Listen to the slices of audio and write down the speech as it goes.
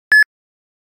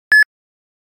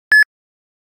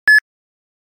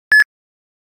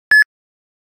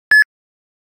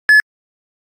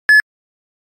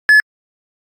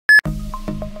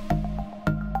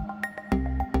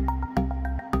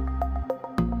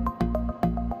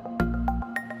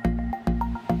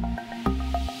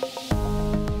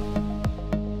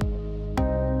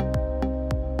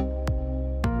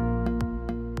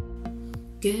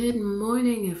Good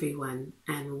morning, everyone,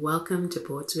 and welcome to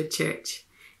Portswood Church.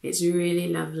 It's really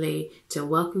lovely to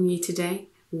welcome you today,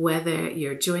 whether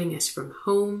you're joining us from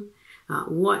home,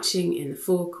 watching in the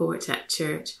forecourt at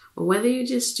church, or whether you're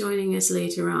just joining us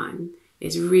later on.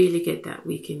 It's really good that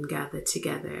we can gather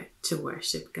together to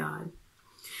worship God.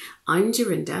 I'm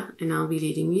Jorinda, and I'll be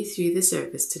leading you through the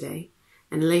service today,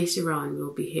 and later on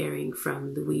we'll be hearing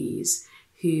from Louise,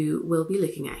 who will be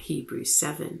looking at Hebrews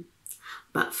 7.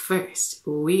 But first,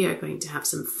 we are going to have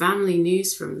some family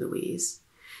news from Louise.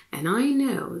 And I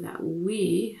know that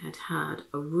we had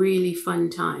a really fun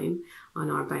time on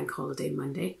our Bank Holiday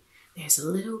Monday. There's a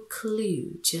little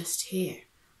clue just here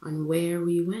on where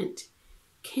we went.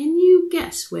 Can you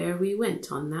guess where we went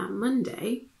on that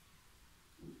Monday?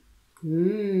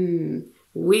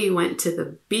 We went to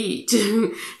the beach.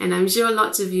 And I'm sure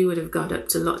lots of you would have got up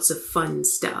to lots of fun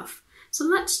stuff. So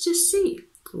let's just see.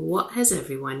 What has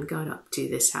everyone got up to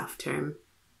this half term?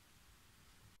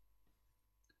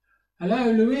 Hello,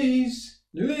 Louise.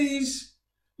 Louise,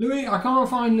 I can't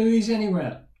find Louise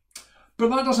anywhere. But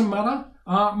that doesn't matter.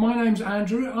 My name's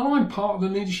Andrew and I'm part of the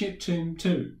leadership team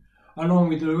too, along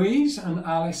with Louise and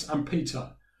Alice and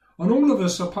Peter. And all of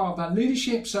us are part of that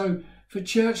leadership, so for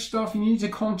church stuff you need to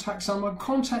contact someone,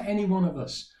 contact any one of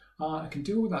us. I can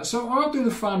deal with that. So I'll do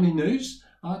the family news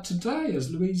today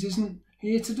as Louise isn't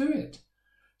here to do it.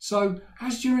 So,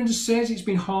 as Jorinda says, it's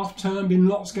been half term, been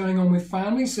lots going on with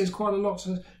families. There's quite a lot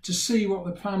to see what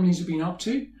the families have been up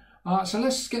to. So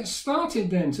let's get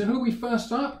started then. So who are we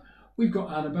first up? We've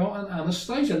got Annabelle and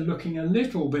Anastasia looking a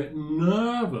little bit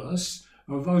nervous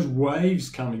of those waves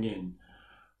coming in.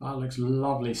 That looks a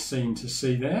lovely scene to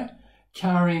see there.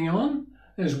 Carrying on,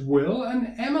 there's Will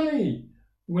and Emily.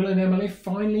 Will and Emily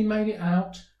finally made it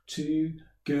out to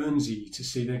Guernsey to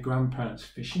see their grandparents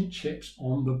fish and chips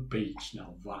on the beach.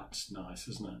 Now that's nice,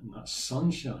 isn't it? And that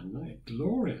sunshine, isn't it?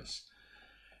 Glorious.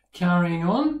 Carrying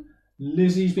on,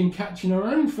 Lizzie's been catching her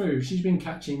own food. She's been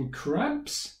catching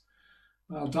crabs.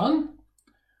 Well done.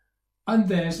 And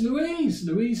there's Louise.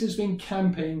 Louise has been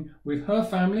camping with her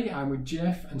family and with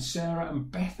Jeff and Sarah and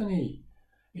Bethany,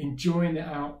 enjoying the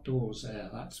outdoors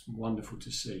there. That's wonderful to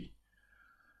see.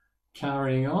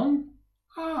 Carrying on,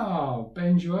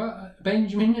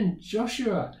 Benjamin and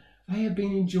Joshua, they have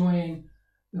been enjoying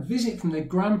a visit from their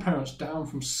grandparents down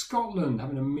from Scotland,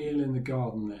 having a meal in the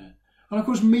garden there. And of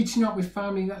course, meeting up with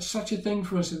family, that's such a thing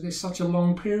for us. There's such a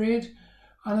long period.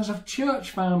 And as a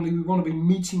church family, we want to be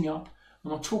meeting up.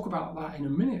 And I'll talk about that in a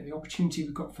minute, the opportunity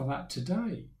we've got for that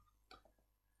today.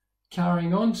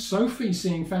 Carrying on, Sophie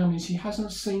seeing family she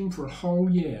hasn't seen for a whole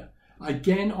year.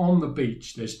 Again on the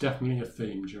beach. There's definitely a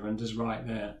theme. Jorinda's right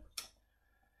there.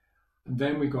 And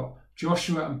then we've got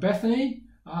Joshua and Bethany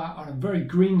on a very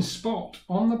green spot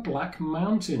on the Black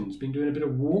Mountains. Been doing a bit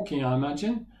of walking, I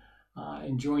imagine,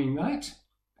 enjoying that.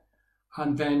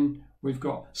 And then we've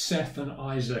got Seth and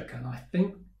Isaac. And I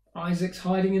think Isaac's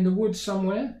hiding in the woods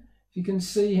somewhere. If you can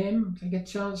see him, take a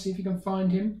chance, see if you can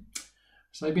find him.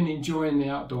 So they've been enjoying the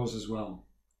outdoors as well.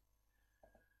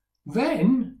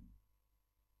 Then,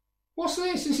 what's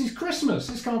this? This is Christmas.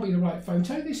 This can't be the right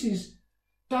photo. This is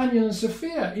Daniel and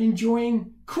Sophia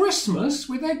enjoying Christmas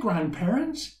with their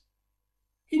grandparents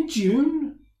in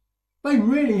June. They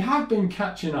really have been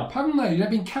catching up, haven't they? They've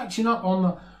been catching up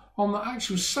on the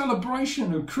actual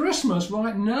celebration of Christmas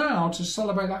right now to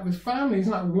celebrate that with family.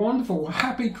 Isn't that wonderful?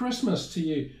 Happy Christmas to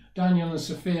you, Daniel and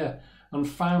Sophia and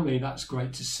family. That's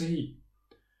great to see.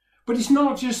 But it's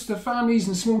not just the families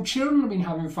and small children that have been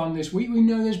having fun this week. We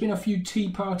know there's been a few tea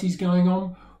parties going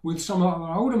on with some of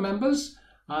our older members.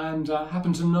 And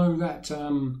happen to know that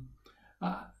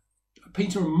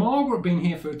Peter and Margaret have been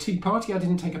here for a tea party. I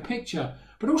didn't take a picture.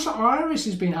 But also Iris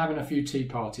has been having a few tea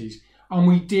parties. And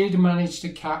we did manage to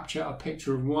capture a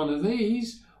picture of one of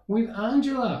these with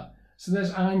Angela. So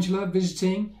there's Angela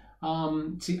visiting,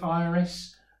 see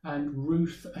Iris and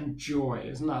Ruth and Joy.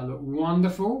 Doesn't that look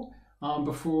wonderful?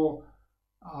 Before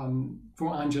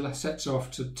Angela sets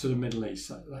off to the Middle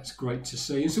East. That's great to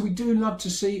see. And so we do love to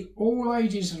see all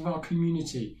ages of our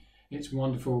community. It's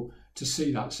wonderful to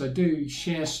see that. So do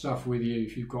share stuff with you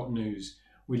if you've got news.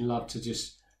 We love to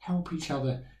just help each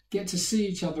other, get to see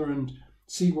each other and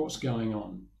see what's going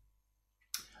on.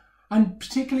 And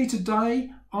particularly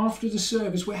today, after the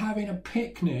service, we're having a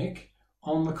picnic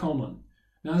on the Common.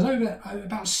 Now, there's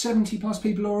about 70 plus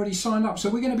people already signed up. So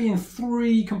we're going to be in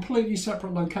 3 completely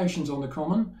separate locations on the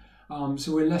Common.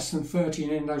 So we're less than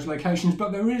 30 in those locations,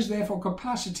 but there is therefore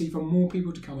capacity for more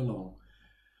people to come along.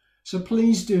 So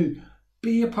please do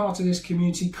be a part of this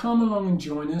community. Come along and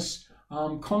join us.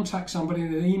 Contact somebody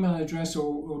with an email address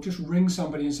or just ring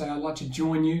somebody and say, I'd like to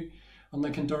join you. and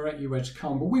they can direct you where to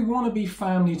come. But we want to be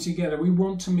family together. We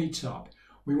want to meet up.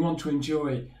 We want to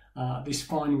enjoy this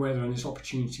fine weather and this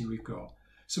opportunity we've got.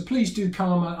 So please do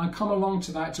come and come along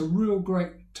to that. It's a real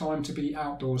great time to be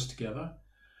outdoors together.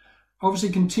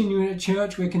 Obviously, continuing at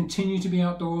church, we'll continue to be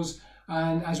outdoors,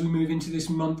 and as we move into this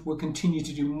month, we'll continue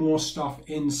to do more stuff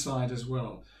inside as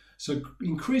well. So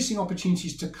increasing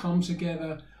opportunities to come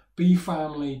together, be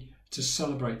family, to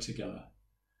celebrate together.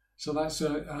 So that's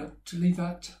to leave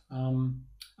that. And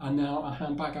now I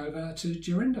hand back over to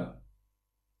Jorinda.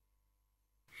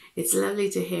 It's lovely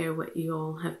to hear what you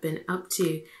all have been up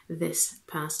to this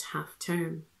past half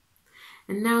term.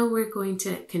 And now we're going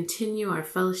to continue our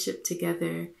fellowship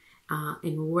together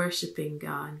in worshipping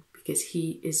God, because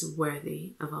He is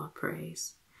worthy of our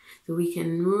praise. So we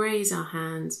can raise our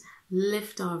hands,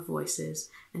 lift our voices,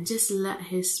 and just let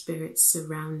His Spirit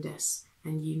surround us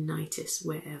and unite us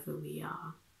wherever we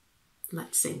are.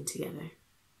 Let's sing together.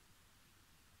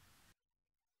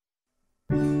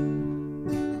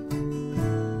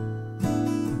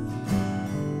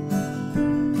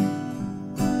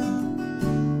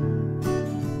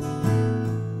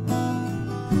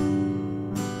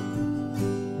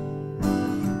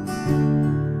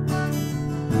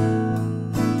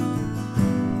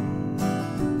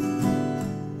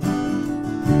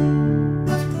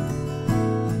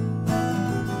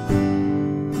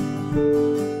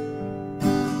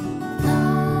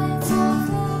 Light of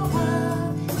the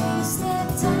world, you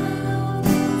stepped down.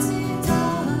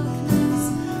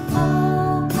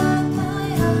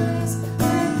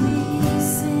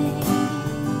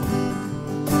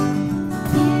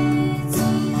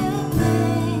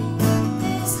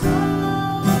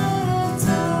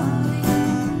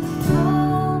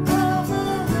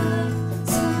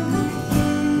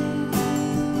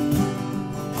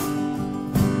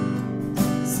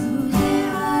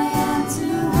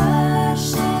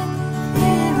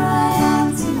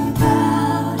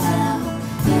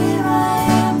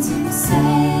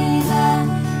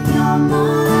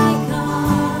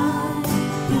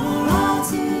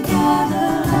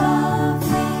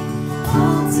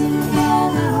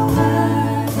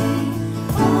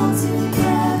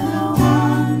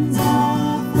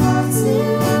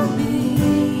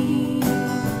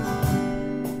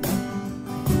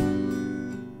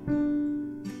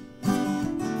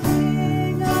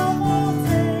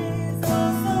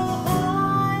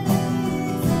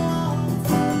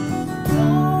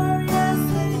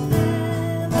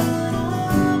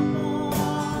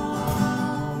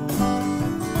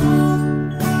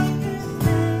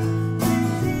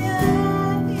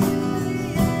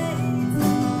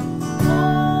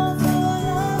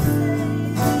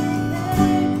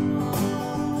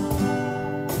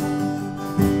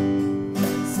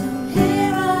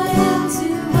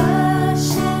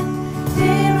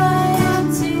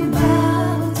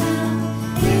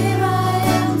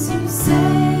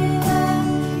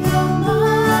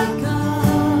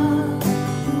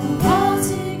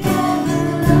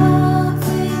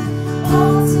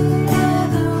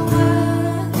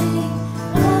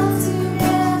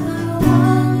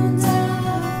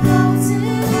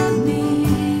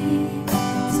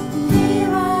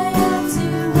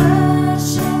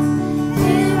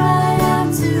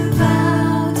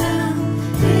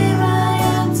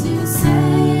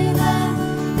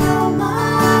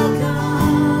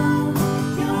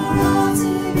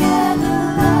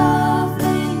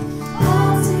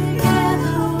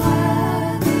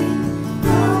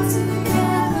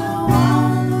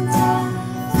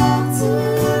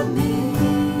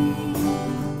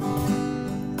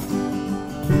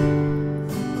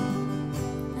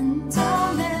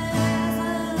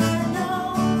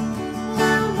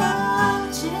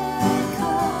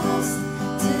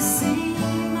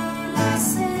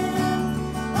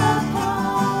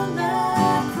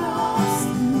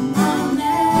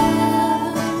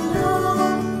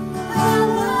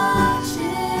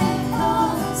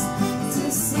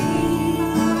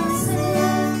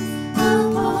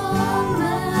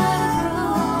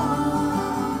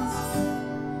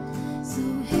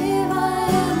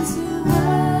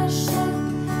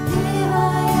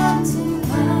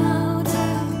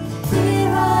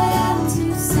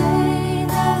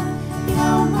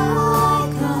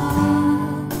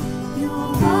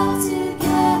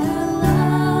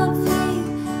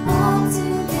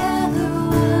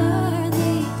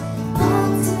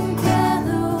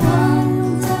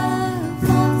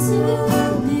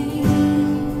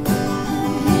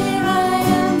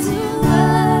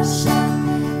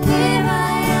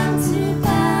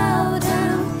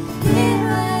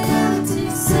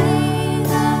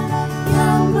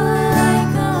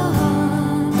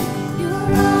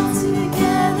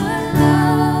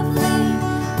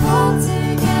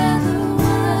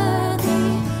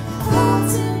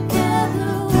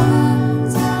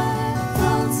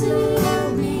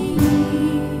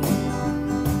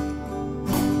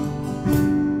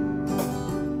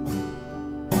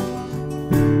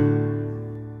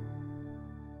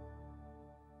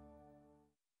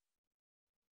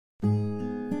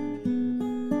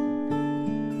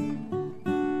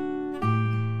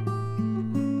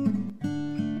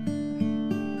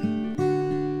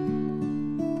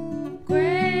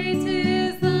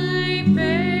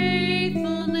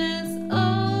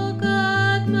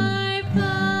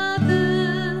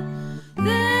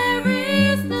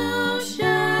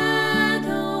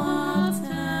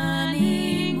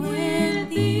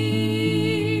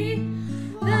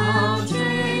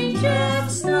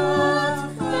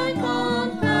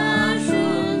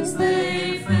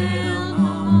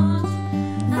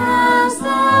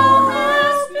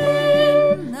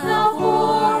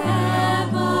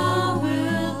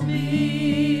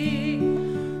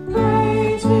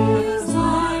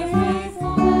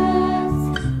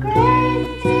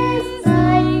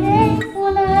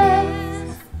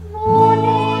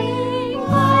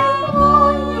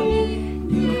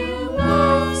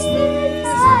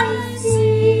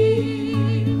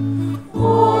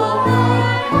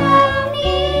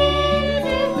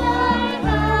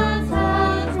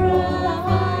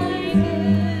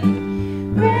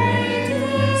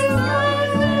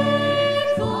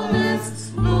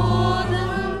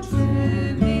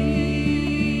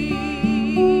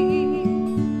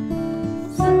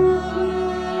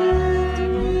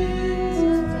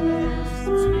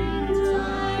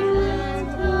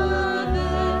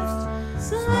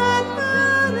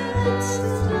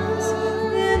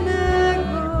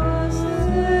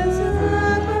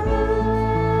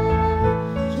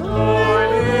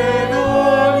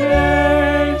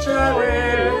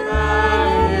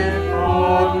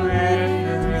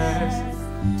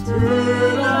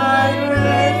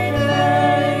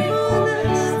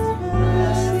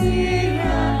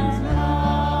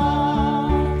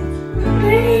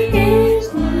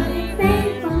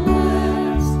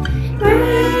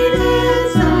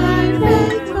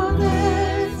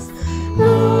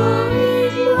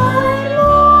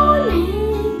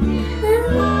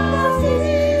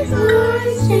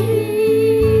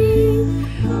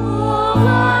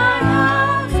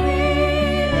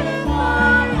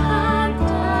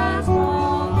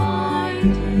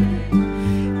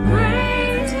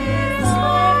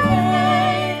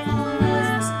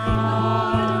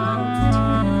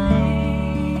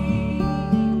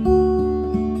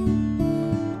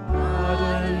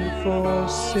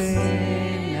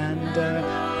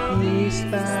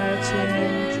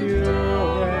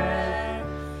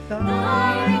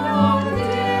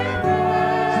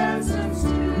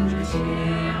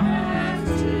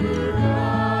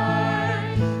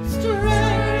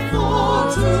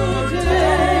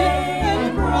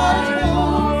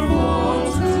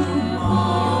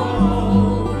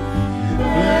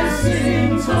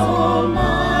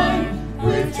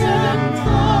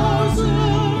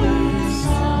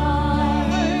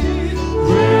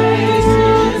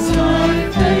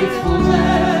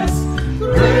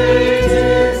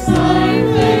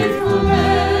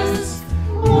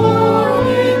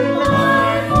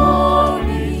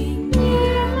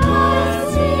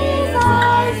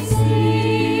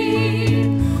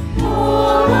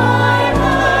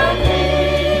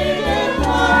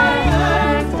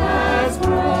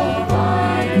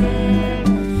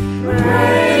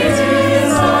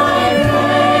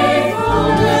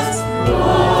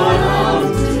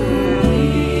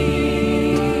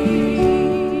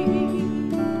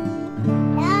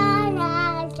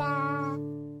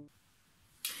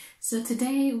 So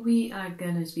today we are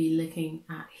going to be looking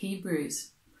at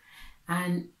Hebrews.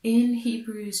 And in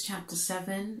Hebrews chapter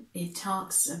 7, it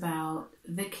talks about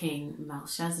the king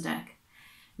Melchizedek.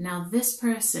 Now this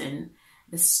person,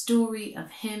 the story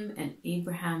of him and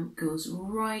Abraham goes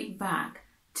right back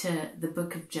to the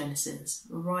book of Genesis,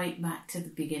 right back to the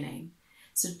beginning.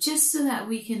 So just so that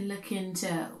we can look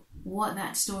into what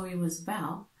that story was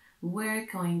about, we're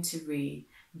going to read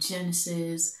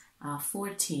Genesis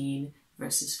 14,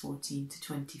 verses 14 to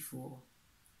 24.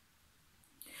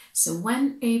 So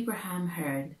when Abraham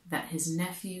heard that his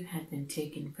nephew had been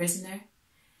taken prisoner,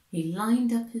 he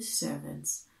lined up his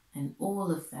servants, and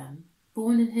all of them,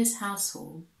 born in his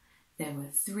household, there were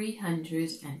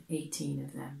 318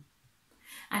 of them.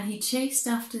 And he chased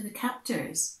after the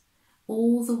captors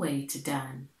all the way to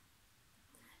Dan.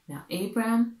 Now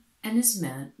Abraham and his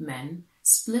men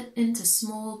split into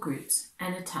small groups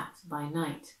and attacked by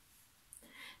night.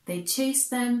 They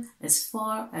chased them as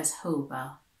far as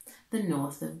Hobah, the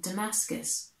north of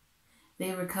Damascus.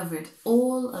 They recovered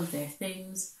all of their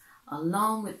things,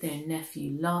 along with their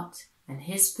nephew Lot and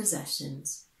his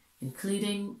possessions,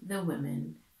 including the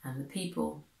women and the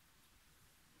people.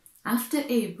 After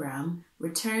Abraham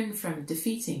returned from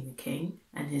defeating the king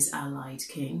and his allied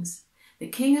kings, the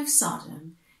king of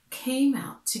Sodom came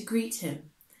out to greet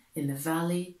him in the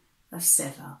valley of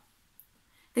Seva,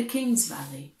 the king's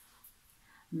valley.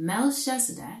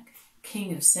 Melchizedek,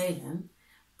 king of Salem,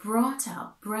 brought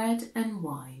out bread and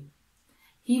wine.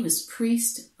 He was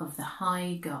priest of the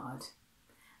high God,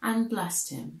 and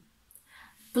blessed him.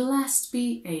 Blessed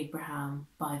be Abraham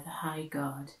by the high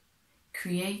God,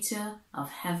 creator of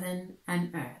heaven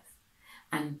and earth,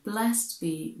 and blessed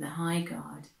be the high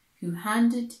God who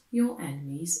handed your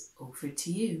enemies over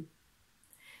to you.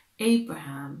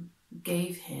 Abraham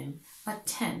gave him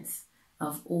 1/10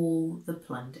 of all the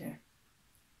plunder.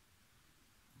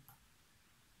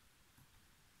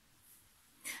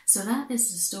 So that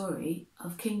is the story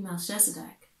of King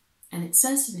Melchizedek. And it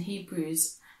says in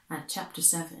Hebrews chapter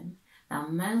 7 that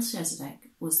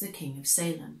Melchizedek was the king of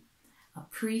Salem, a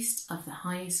priest of the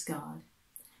highest God.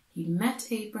 He met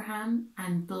Abraham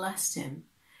and blessed him,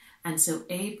 and so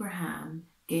Abraham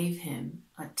gave him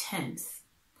 1/10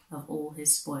 of all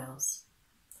his spoils.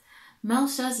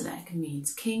 Melchizedek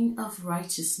means king of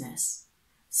righteousness.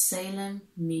 Salem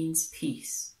means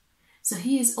peace. So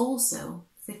he is also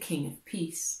the king of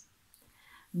peace.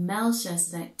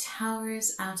 Melchizedek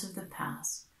towers out of the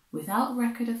past without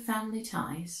record of family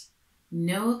ties,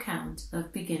 no account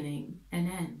of beginning and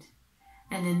end.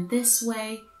 And in this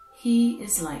way, he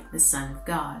is like the Son of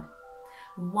God,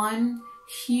 one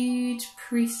huge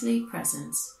priestly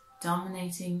presence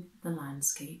dominating the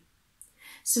landscape.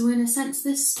 So in a sense,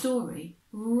 this story,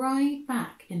 right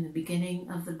back in the beginning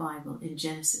of the Bible in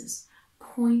Genesis,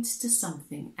 points to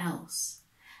something else.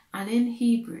 And in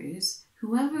Hebrews,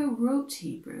 whoever wrote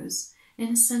Hebrews, in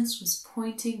a sense, was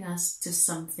pointing us to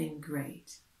something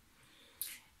great.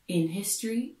 In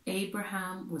history,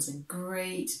 Abraham was a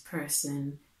great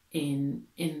person in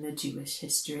the Jewish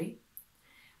history.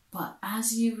 But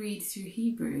as you read through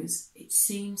Hebrews, it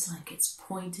seems like it's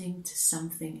pointing to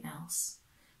something else,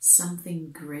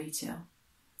 something greater.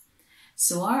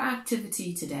 So our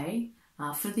activity today,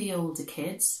 for the older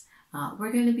kids,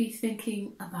 we're going to be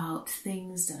thinking about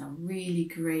things that are really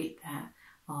great, that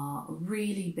are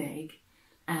really big,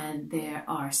 and there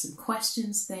are some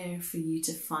questions there for you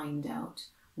to find out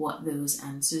what those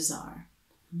answers are.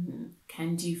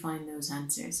 Can you find those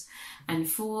answers? And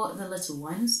for the little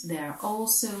ones, there are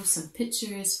also some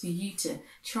pictures for you to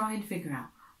try and figure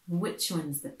out which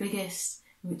one's the biggest,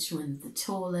 which one's the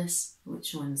tallest,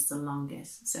 which one's the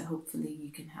longest. So hopefully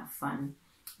you can have fun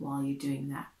while you're doing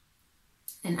that.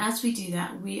 And as we do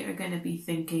that, we are going to be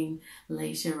thinking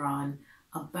later on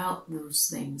about those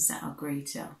things that are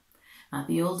greater.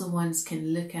 The older ones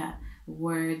can look at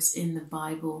words in the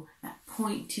Bible that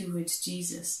point towards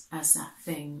Jesus as that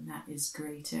thing that is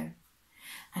greater.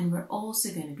 And we're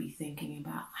also going to be thinking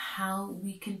about how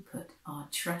we can put our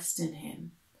trust in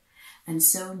him. And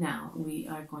so now we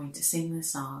are going to sing the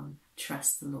song,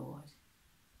 Trust the Lord.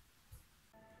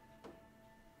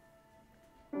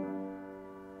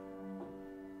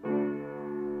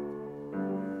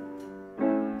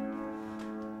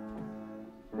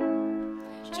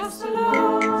 Trust the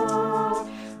Lord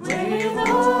with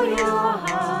all your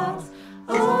heart,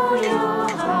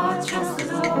 trust the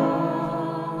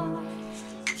Lord.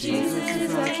 Jesus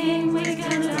is our King, we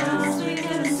can dance, we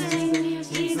can sing.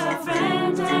 He's our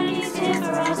friend and he's here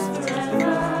for us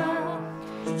forever.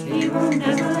 He will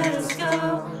never let us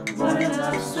go. What a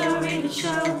love story to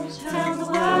show. Tell the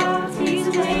world he's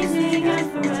amazing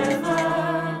and forever.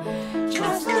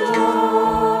 Trust the Lord.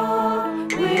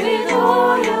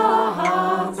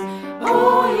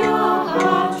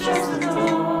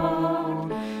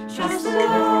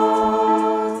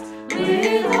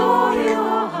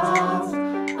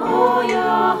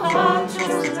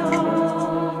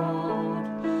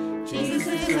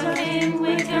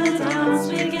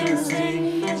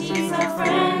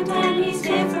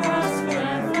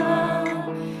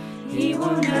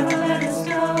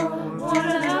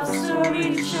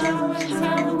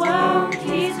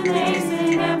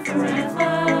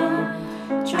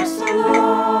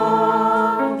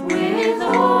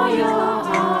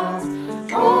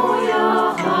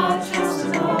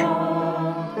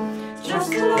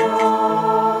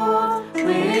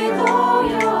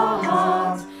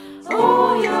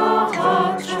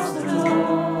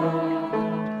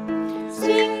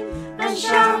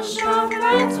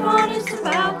 what it's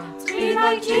about. To be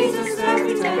like Jesus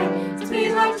every day. To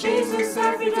be like Jesus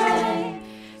every day.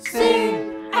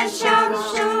 Sing and shout and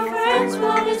show friends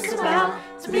what it's about.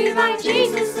 To be like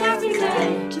Jesus every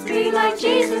day. To be like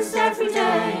Jesus every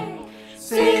day.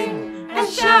 Sing and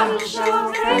shout and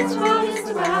show friends what it's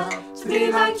about. To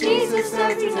be like Jesus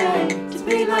every day. To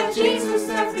be like Jesus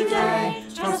every day.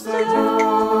 Trust the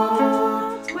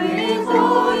Lord with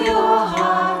all your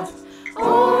heart.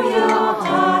 All your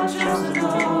heart. Trust the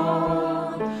Lord.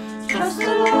 Trust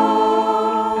the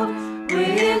Lord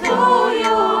with all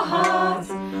your heart.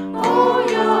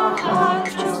 All your heart.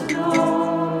 Trust the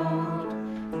Lord.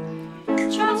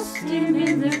 Trust Him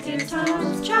in the good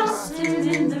times. Trust Him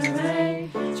in the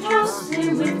rain. Trust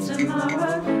Him with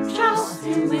tomorrow. Trust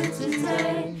Him with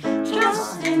today.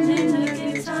 Trust Him in the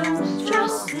good times.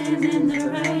 Trust Him in the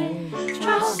rain.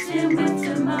 Trust Him with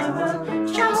tomorrow.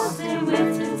 Trust Him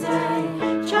with today.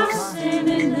 Trust Him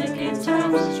in the good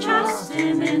times. Trust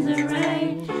Him in the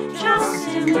rain. Trust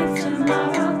Him with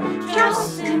tomorrow.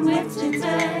 Trust Him with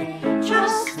today.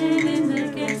 Trust Him in the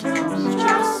good times.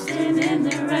 Trust Him in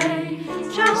the rain.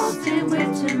 Trust Him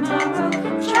with tomorrow.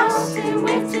 Trust Him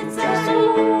with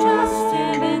today. Trust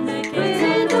Him in the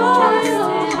good times.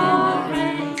 Trust Him in the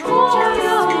rain. All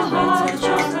your heart.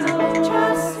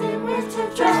 Trust Him with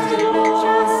today.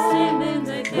 Trust Him in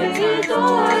the good times.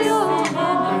 All your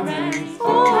heart.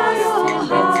 All your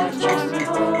heart. Trust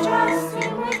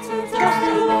Him with today.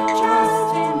 Trust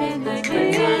Him in the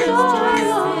good times. All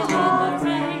your heart.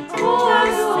 All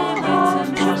your heart.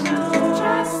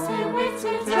 Trust Him with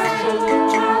today.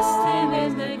 Trust Him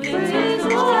in the good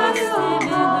times. Trust Him in the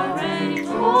rain.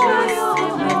 All your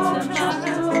heart.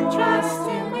 Trust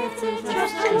Him with today.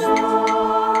 Trust the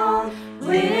Lord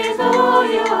with all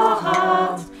your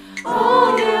heart.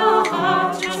 All your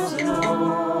heart. Trust the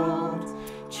Lord.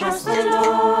 Trust the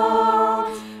Lord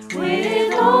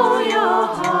with all your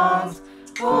heart.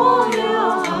 All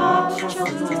your heart. Trust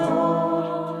the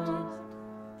Lord.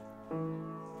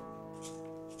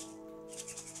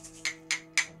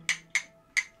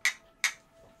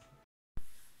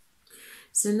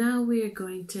 So now we are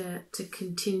going to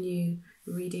continue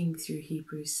reading through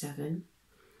Hebrews 7.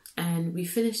 And we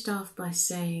finished off by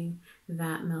saying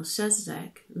that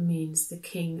Melchizedek means the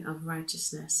king of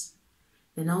righteousness.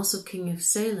 Then also king of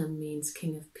Salem means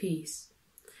king of peace.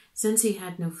 Since he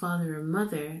had no father or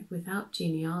mother, without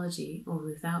genealogy or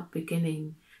without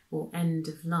beginning or end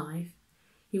of life,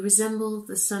 he resembled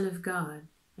the Son of God,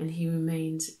 and he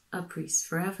remains a priest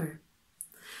forever.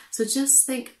 So just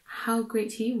think how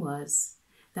great he was,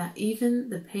 that even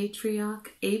the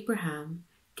patriarch Abraham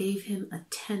gave him a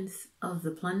tenth of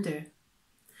the plunder.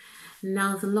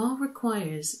 Now the law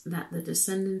requires that the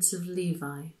descendants of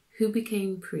Levi, who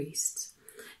became priests,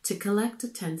 to collect a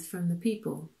tenth from the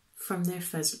people, from their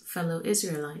fellow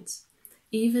Israelites,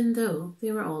 even though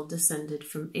they were all descended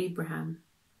from Abraham.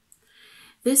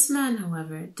 This man,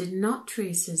 however, did not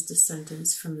trace his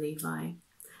descendants from Levi,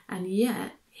 and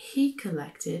yet he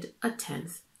collected a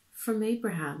tenth from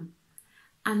Abraham,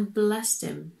 and blessed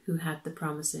him who had the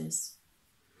promises.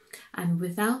 And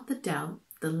without the doubt,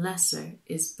 the lesser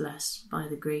is blessed by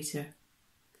the greater.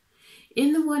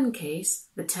 In the one case,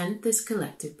 the tenth is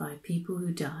collected by people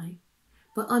who die,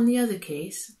 but on the other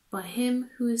case, by him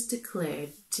who is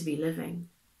declared to be living.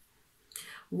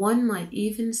 One might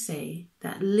even say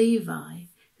that Levi,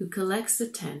 who collects the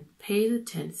tenth, pay the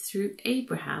tenth through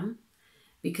Abraham,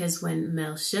 because when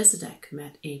Melchizedek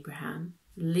met Abraham,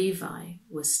 Levi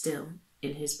was still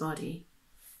in his body.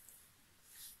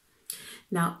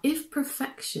 Now, if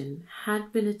perfection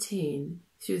had been attained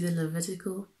through the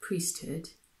Levitical priesthood,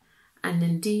 and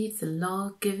indeed the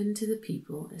law given to the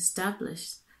people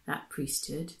established that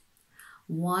priesthood,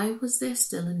 why was there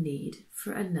still a need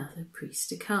for another priest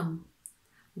to come,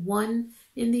 one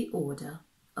in the order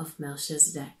of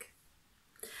Melchizedek,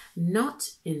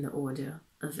 not in the order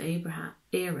of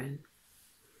Aaron?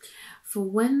 For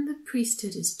when the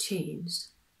priesthood is changed,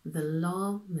 the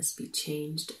law must be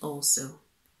changed also.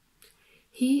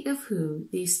 He of whom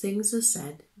these things are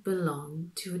said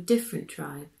belonged to a different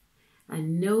tribe,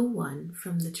 and no one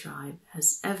from the tribe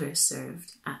has ever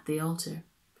served at the altar.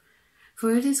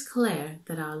 For it is clear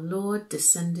that our Lord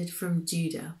descended from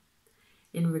Judah.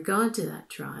 In regard to that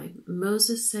tribe,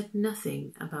 Moses said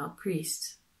nothing about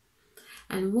priests.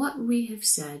 And what we have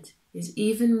said is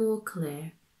even more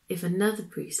clear if another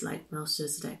priest like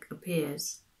Melchizedek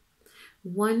appears,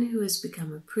 one who has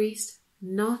become a priest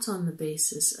not on the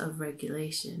basis of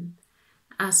regulation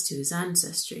as to his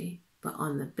ancestry, but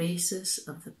on the basis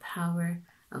of the power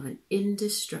of an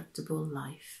indestructible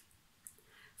life.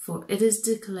 For it is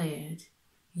declared,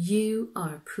 "You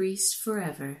are priests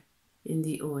forever in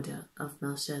the order of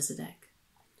Melchizedek.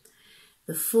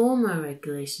 The former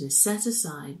regulation is set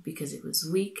aside because it was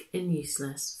weak and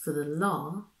useless, for the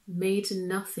law made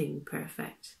nothing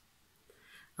perfect.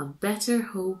 A better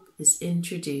hope is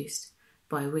introduced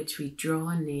by which we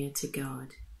draw near to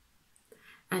God.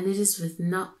 And it is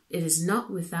not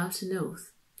without an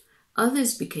oath.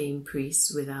 Others became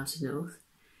priests without an oath,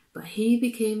 but he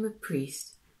became a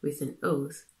priest with an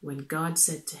oath when God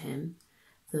said to him,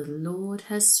 "The Lord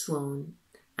has sworn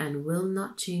and will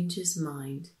not change his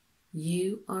mind.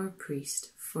 You are a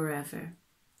priest forever."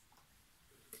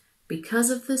 Because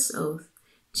of this oath,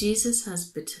 Jesus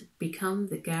has become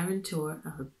the guarantor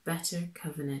of a better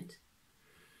covenant.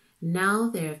 Now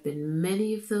there have been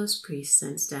many of those priests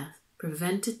since death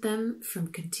prevented them from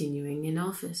continuing in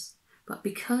office, but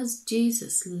because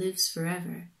Jesus lives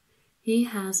forever, he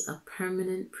has a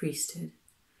permanent priesthood.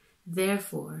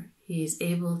 Therefore, he is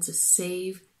able to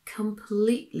save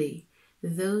completely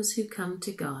those who come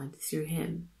to God through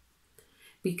him,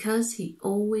 because he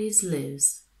always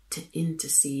lives to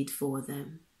intercede for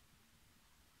them.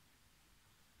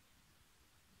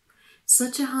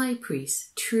 Such a high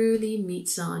priest truly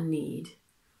meets our need,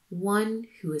 one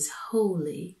who is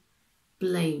holy,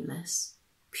 blameless,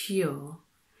 pure,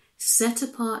 set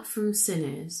apart from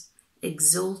sinners,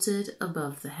 exalted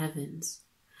above the heavens.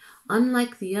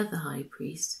 Unlike the other high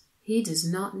priest, he does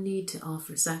not need to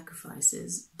offer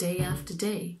sacrifices day after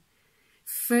day,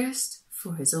 first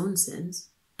for his own sins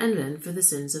and then for the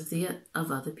sins of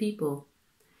other people.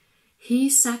 He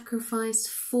sacrificed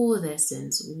for their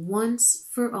sins once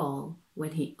for all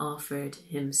when he offered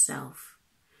himself.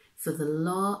 For the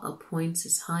law appoints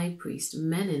as high priest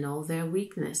men in all their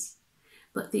weakness,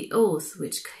 but the oath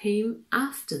which came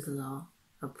after the law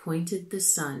appointed the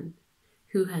Son,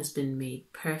 who has been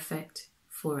made perfect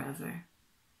forever.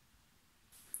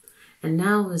 And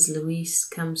now as Louise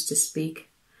comes to speak,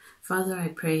 Father, I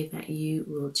pray that you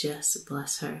will just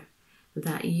bless her,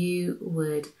 that you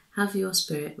would have your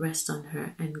Spirit rest on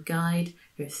her and guide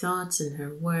her thoughts and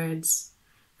her words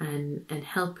and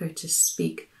help her to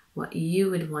speak what you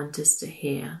would want us to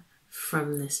hear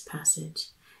from this passage.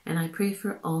 And I pray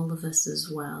for all of us as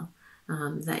well,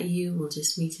 that you will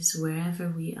just meet us wherever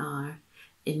we are,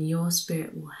 and your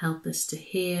Spirit will help us to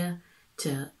hear,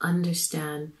 to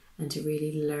understand, and to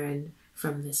really learn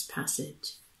from this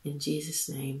passage. In Jesus'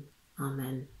 name,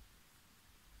 amen.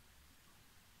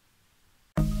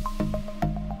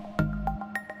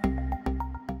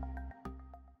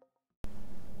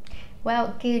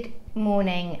 Well, good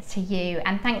morning to you,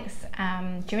 and thanks,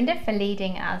 Jorinda, for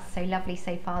leading us so lovely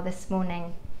so far this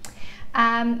morning.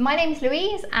 My name is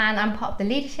Louise, and I'm part of the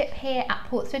leadership here at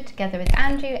Portswood together with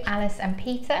Andrew, Alice and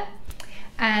Peter,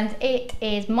 and it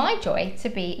is my joy to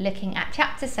be looking at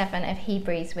chapter 7 of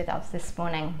Hebrews with us this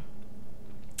morning.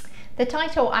 The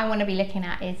title I want to be looking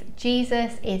at is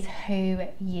Jesus is Who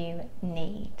You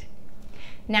Need.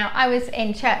 Now, I was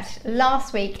in church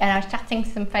last week and I was chatting to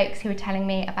some folks who were telling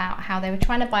me about how they were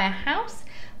trying to buy a house,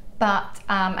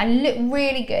 and looked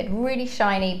really good, really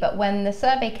shiny, but when the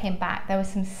survey came back, there were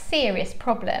some serious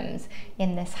problems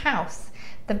in this house.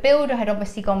 The builder had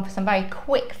obviously gone for some very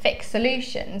quick fix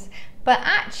solutions, but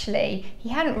actually he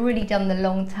hadn't really done the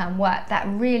long-term work that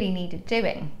really needed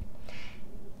doing.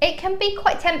 It can be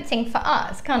quite tempting for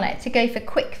us, can't it, to go for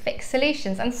quick fix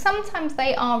solutions, and sometimes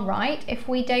they are right if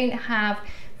we don't have,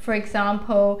 for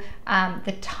example,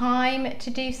 the time to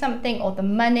do something, or the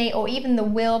money, or even the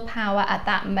willpower at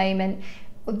that moment.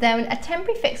 Then a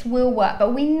temporary fix will work,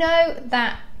 but we know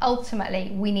that ultimately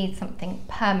we need something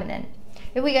permanent.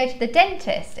 If we go to the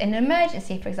dentist in an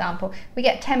emergency, for example, we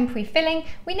get temporary filling,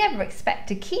 we never expect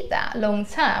to keep that long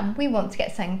term. We want to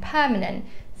get something permanent.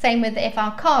 Same with if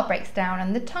our car breaks down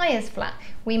and the tyre's flat.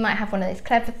 We might have one of those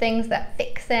clever things that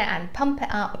fix it and pump it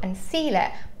up and seal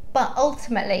it, but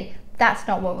ultimately that's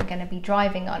not what we're going to be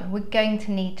driving on. We're going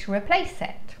to need to replace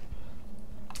it.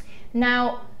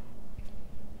 Now,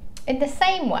 in the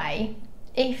same way,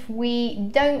 if we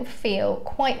don't feel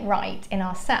quite right in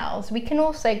ourselves, we can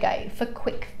also go for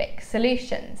quick fix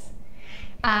solutions.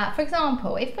 For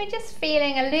example, if we're just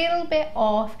feeling a little bit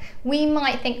off, we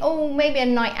might think, oh, maybe a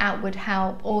night out would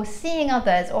help, or seeing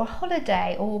others, or a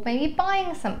holiday, or maybe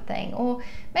buying something, or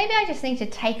maybe I just need to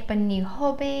take up a new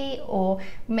hobby, or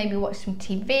maybe watch some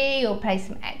TV, or play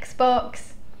some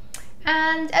Xbox.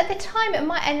 And at the time, it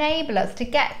might enable us to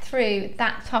get through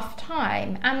that tough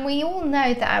time. And we all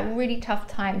know that at really tough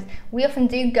times, we often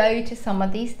do go to some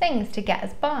of these things to get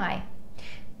us by.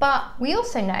 But we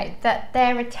also know that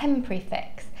they're a temporary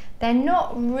fix. They're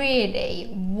not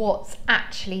really what's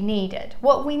actually needed.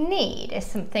 What we need is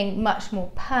something much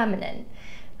more permanent.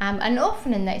 And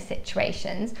often in those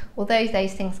situations, although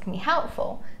those things can be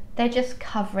helpful, they're just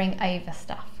covering over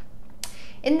stuff.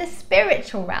 In the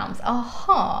spiritual realms, our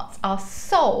hearts, our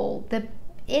soul, the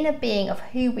inner being of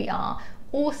who we are,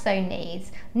 also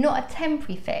needs not a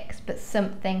temporary fix, but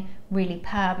something really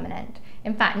permanent.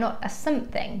 In fact, not a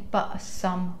something, but a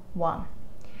someone.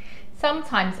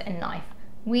 Sometimes in life,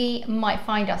 we might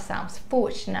find ourselves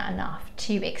fortunate enough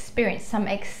to experience some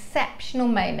exceptional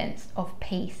moments of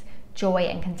peace, joy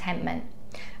and contentment.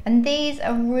 And these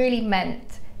are really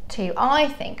meant to, I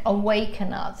think,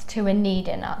 awaken us to a need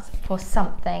in us for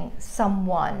something,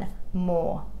 someone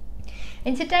more.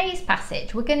 In today's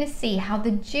passage, we're going to see how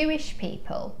the Jewish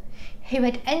people who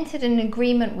had entered an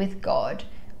agreement with God,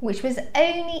 which was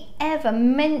only ever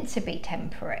meant to be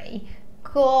temporary,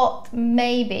 got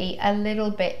maybe a little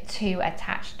bit too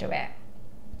attached to it.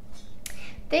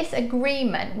 This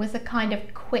agreement was a kind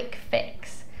of quick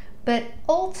fix, but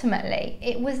ultimately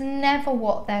it was never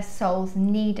what their souls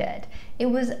needed. It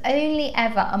was only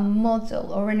ever a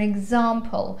model or an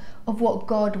example of what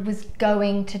God was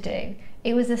going to do.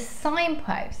 It was a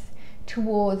signpost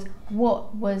towards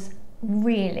what was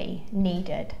really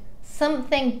needed.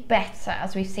 Something better,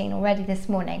 as we've seen already this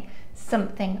morning,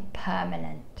 something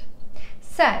permanent.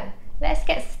 So let's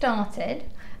get started.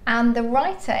 And the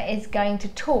writer is going to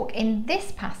talk in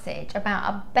this passage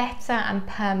about a better and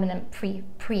permanent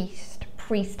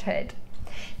priesthood.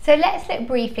 So let's look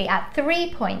briefly at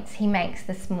 3 points he makes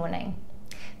this morning.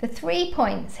 The 3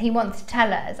 points he wants to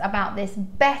tell us about this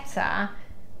better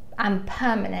and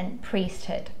permanent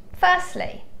priesthood.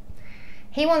 Firstly,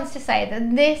 he wants to say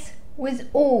that this was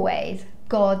always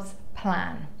God's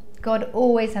plan. God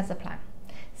always has a plan.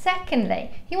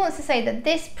 Secondly, he wants to say that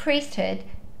this priesthood,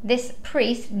 this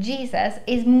priest, Jesus,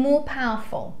 is more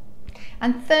powerful.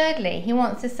 And thirdly, he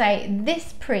wants to say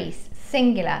this priest,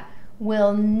 singular,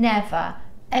 will never,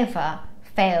 ever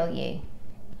fail you.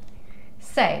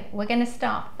 So we're going to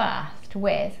start first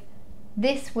with,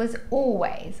 this was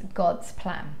always God's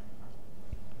plan.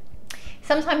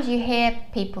 Sometimes you hear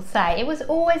people say, it was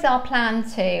always our plan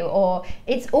to, or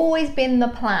it's always been the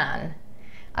plan.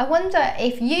 I wonder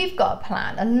if you've got a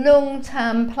plan, a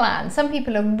long-term plan. Some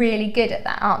people are really good at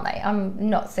that, aren't they? I'm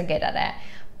not so good at it.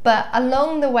 But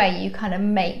along the way, you kind of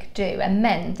make do and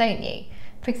mend, don't you?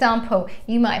 For example,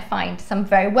 you might find some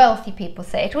very wealthy people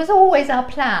say, it was always our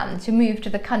plan to move to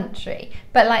the country,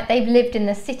 but like they've lived in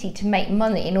the city to make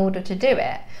money in order to do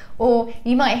it. Or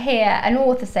you might hear an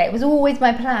author say, it was always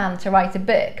my plan to write a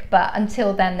book, but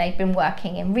until then they've been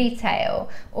working in retail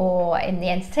or in the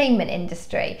entertainment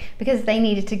industry because they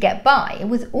needed to get by. It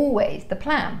was always the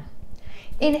plan.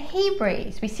 In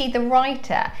Hebrews, we see the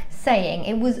writer saying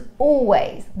it was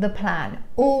always the plan,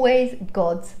 always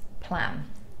God's plan.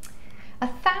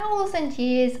 1,000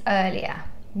 years earlier,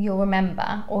 you'll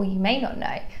remember, or you may not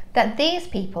know, that these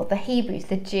people, the Hebrews,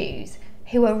 the Jews,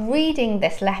 who are reading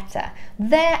this letter,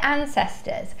 their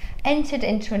ancestors entered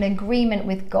into an agreement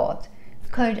with God,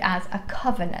 called as a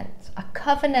covenant, a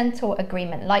covenantal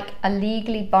agreement, like a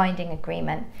legally binding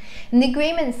agreement. And the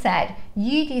agreement said,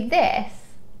 you do this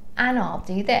and I'll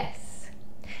do this.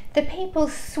 The people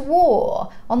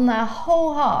swore on their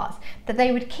whole hearts that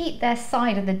they would keep their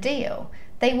side of the deal.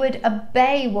 They would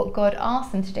obey what God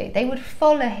asked them to do. They would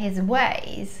follow his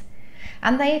ways.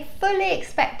 And they fully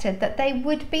expected that they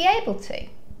would be able to.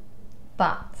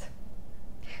 But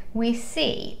we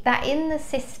see that in the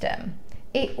system,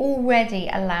 it already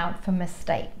allowed for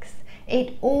mistakes.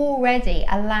 It already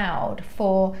allowed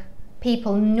for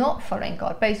people not following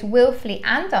God, both willfully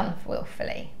and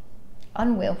unwillfully.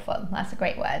 Unwillful, that's a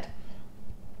great word.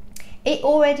 It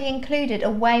already included a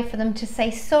way for them to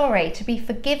say sorry, to be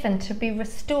forgiven, to be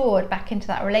restored back into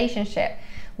that relationship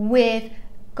with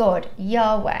God,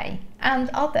 Yahweh, and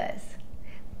others.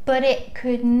 But it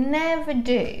could never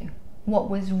do what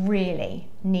was really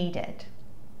needed.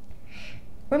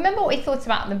 Remember what we thought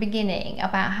about at the beginning,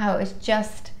 about how it was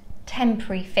just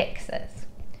temporary fixes.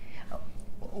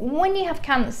 When you have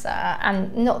cancer,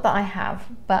 and not that I have,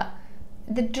 but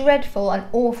the dreadful and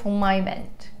awful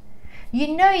moment,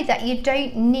 you know that you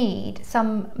don't need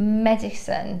some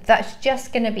medicine that's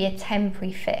just going to be a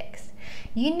temporary fix.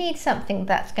 You need something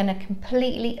that's going to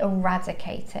completely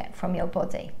eradicate it from your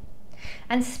body.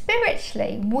 And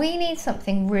spiritually, we need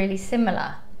something really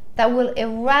similar that will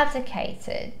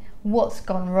eradicate what's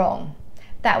gone wrong,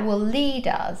 that will lead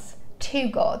us to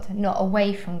God, not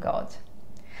away from God.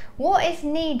 What is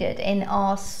needed in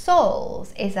our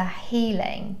souls is a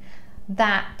healing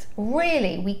that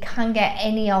really we can't get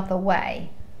any other way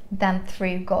than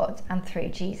through God and through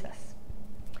Jesus.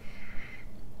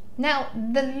 Now,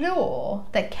 the law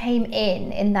that came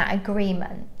in that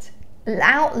agreement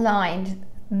outlined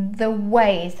the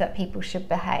ways that people should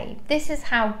behave. This is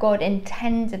how God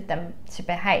intended them to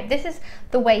behave. This is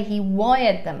the way he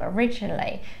wired them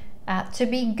originally, to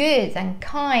be good and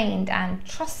kind and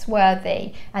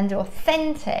trustworthy and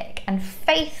authentic and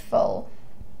faithful.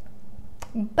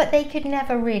 But they could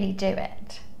never really do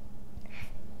it.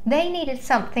 They needed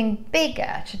something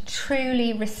bigger to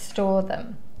truly restore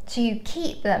them, to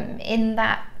keep them in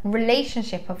that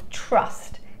relationship of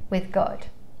trust with God.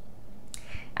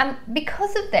 And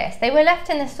because of this, they were left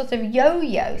in this sort of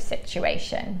yo-yo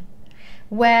situation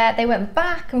where they went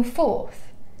back and forth.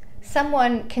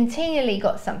 Someone continually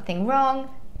got something wrong,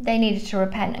 they needed to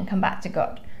repent and come back to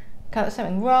God. Got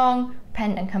something wrong,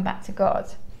 repent and come back to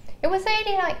God. It was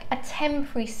only like a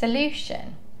temporary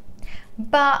solution,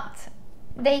 but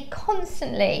they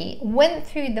constantly went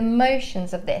through the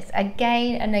motions of this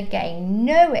again and again,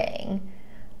 knowing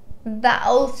that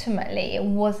ultimately it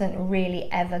wasn't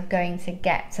really ever going to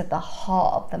get to the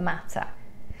heart of the matter.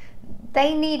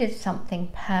 They needed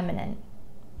something permanent.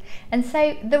 And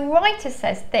so the writer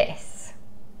says this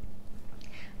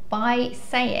by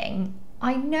saying,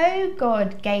 I know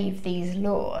God gave these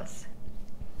laws,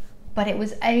 but it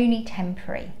was only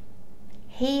temporary.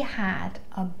 He had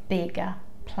a bigger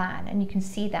plan, and you can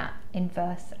see that in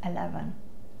verse 11.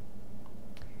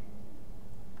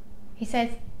 He says,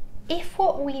 if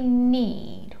what we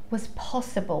need was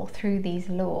possible through these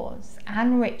laws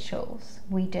and rituals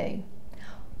we do,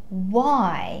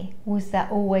 why was there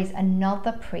always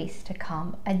another priest to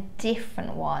come, a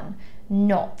different one,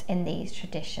 not in these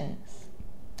traditions?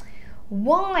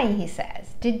 Why, he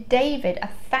says, did David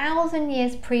 1,000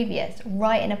 years previous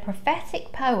write in a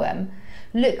prophetic poem,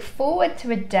 look forward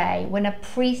to a day when a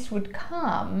priest would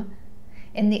come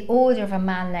in the order of a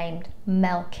man named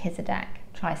Melchizedek?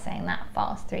 Try saying that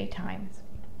fast 3 times.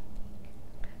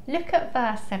 Look at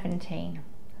verse 17.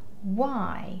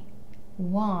 Why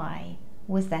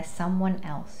was there someone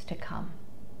else to come?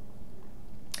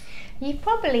 You've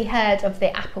probably heard of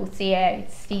the Apple CEO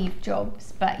Steve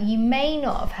Jobs, but you may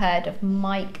not have heard of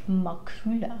Mike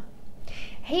Markula.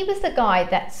 He was the guy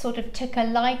that sort of took a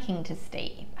liking to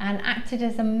Steve and acted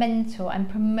as a mentor and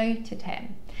promoted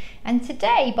him. And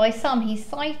today, by some, he's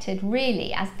cited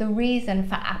really as the reason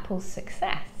for Apple's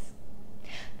success.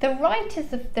 The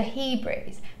writers of the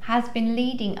Hebrews has been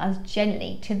leading us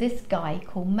gently to this guy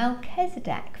called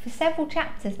Melchizedek for several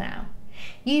chapters now.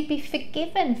 You'd be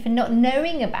forgiven for not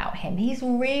knowing about him. He's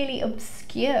really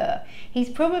obscure. He's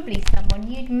probably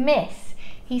someone you'd miss.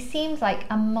 He seems like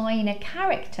a minor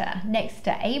character next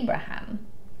to Abraham.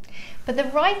 But the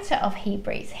writer of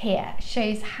Hebrews here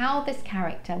shows how this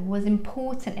character was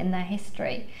important in their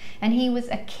history, and he was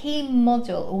a key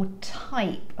model or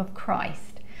type of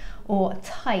Christ, or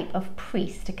type of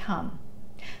priest to come.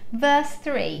 Verse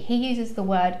 3, he uses the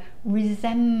word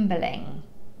resembling.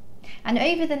 And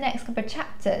over the next couple of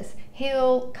chapters,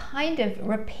 he'll kind of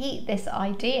repeat this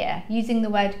idea using the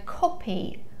word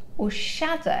copy or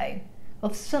shadow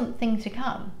of something to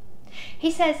come.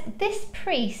 He says this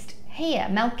priest here,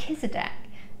 Melchizedek,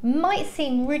 might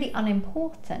seem really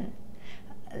unimportant,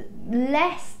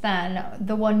 less than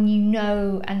the one you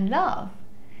know and love,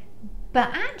 but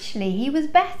actually he was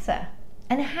better.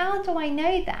 And how do I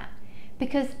know that?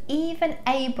 Because even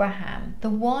Abraham, the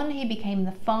one who became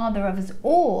the father of us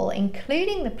all,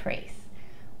 including the priests,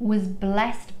 was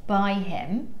blessed by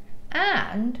him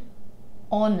and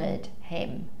honoured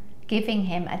him, giving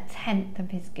him 1/10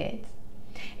 of his goods.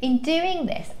 In doing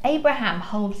this, Abraham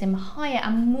holds him higher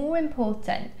and more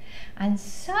important, and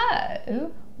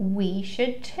so we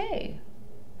should too.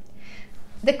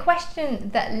 The question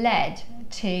that led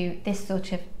to this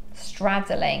sort of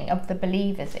straddling of the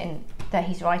believers that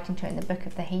he's writing to in the book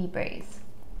of the Hebrews,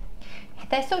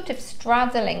 they're sort of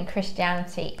straddling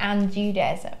Christianity and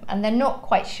Judaism, and they're not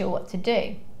quite sure what to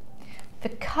do. The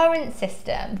current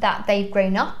system that they've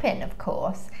grown up in, of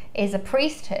course, is a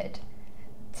priesthood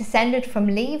descended from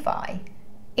Levi.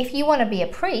 If you want to be a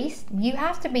priest, you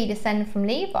have to be descended from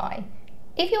Levi.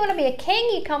 If you want to be a king,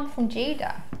 you come from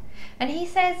Judah. And he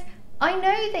says, I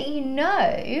know that you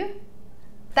know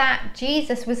that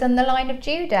Jesus was in the line of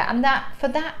Judah, and that for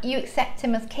that you accept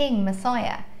him as king,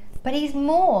 Messiah. But he's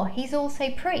more, he's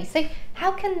also priest. So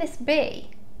how can this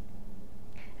be?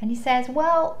 And he says,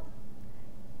 well,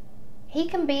 he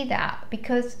can be that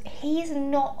because he's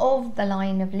not of the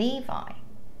line of Levi.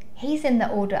 He's in the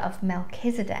order of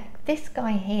Melchizedek, this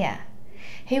guy here,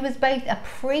 who was both a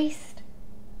priest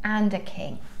and a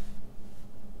king.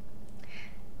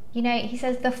 You know, he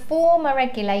says the former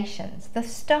regulations, the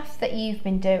stuff that you've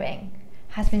been doing,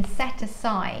 has been set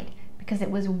aside because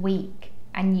it was weak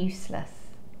and useless.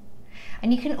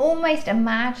 And you can almost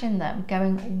imagine them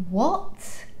going,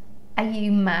 "What? Are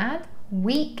you mad?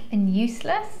 Weak and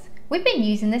useless? We've been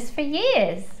using this for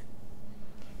years."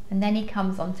 And then he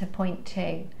comes on to point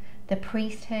 2. The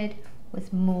priesthood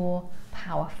was more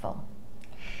powerful.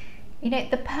 You know,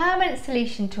 the permanent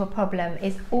solution to a problem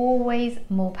is always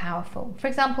more powerful. For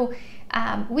example,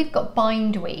 we've got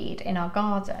bindweed in our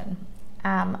garden,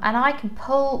 and I can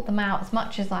pull them out as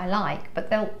much as I like, but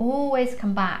they'll always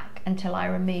come back until I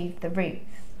remove the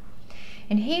roots.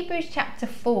 In Hebrews chapter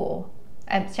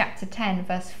 10,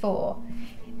 verse 4,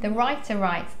 the writer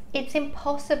writes, "It's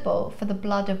impossible for the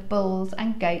blood of bulls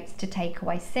and goats to take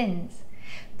away sins."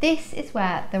 This is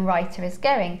where the writer is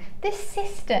going. This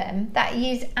system that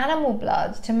used animal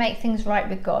blood to make things right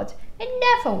with God, it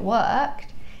never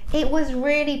worked. It was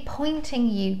really pointing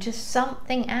you to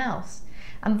something else.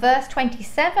 And verse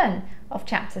 27 of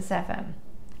chapter 7,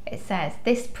 it says,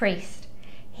 "This priest,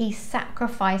 he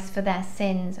sacrificed for their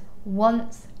sins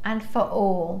once and for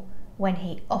all when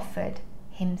he offered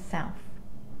himself."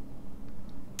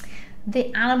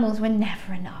 The animals were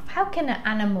never enough. How can an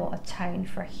animal atone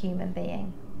for a human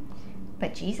being?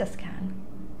 But Jesus can.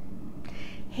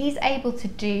 He's able to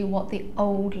do what the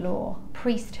old law,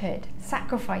 priesthood,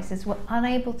 sacrifices were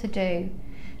unable to do,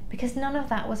 because none of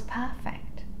that was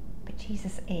perfect. But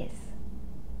Jesus is.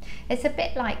 It's a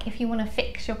bit like if you want to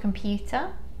fix your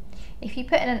computer. If you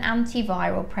put in an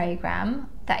antiviral program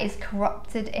that is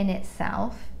corrupted in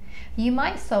itself, you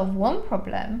might solve one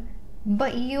problem,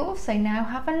 but you also now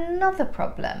have another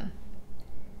problem.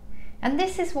 And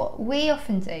this is what we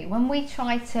often do when we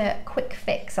try to quick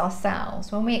fix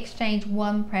ourselves, when we exchange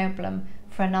one problem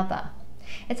for another.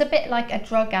 It's a bit like a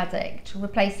drug addict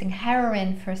replacing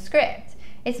heroin for a script.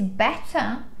 It's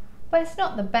better, but it's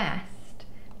not the best.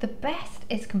 The best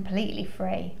is completely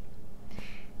free.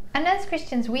 And as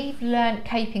Christians, we've learned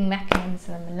coping mechanisms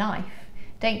in life.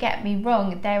 Don't get me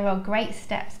wrong, there are great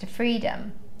steps to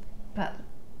freedom, but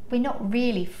we're not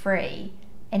really free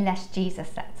unless Jesus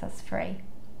sets us free.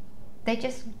 They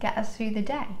just get us through the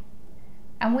day.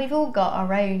 And we've all got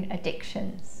our own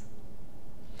addictions.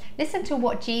 Listen to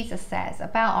what Jesus says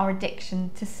about our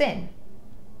addiction to sin.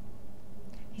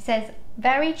 He says,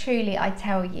 "Very truly I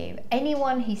tell you,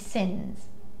 anyone who sins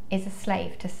is a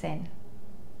slave to sin."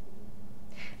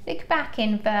 Look back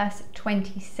in verse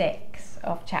 26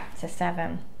 of chapter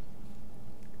 7.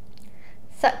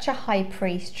 "Such a high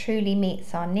priest truly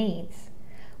meets our needs,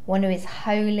 one who is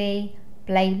holy,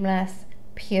 blameless,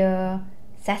 pure,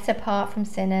 set apart from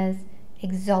sinners,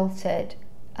 exalted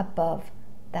above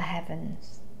the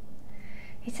heavens."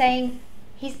 He's saying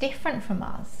he's different from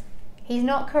us. He's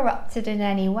not corrupted in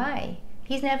any way.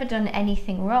 He's never done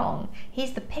anything wrong.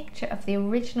 He's the picture of the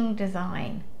original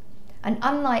design. And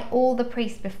unlike all the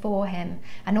priests before him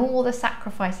and all the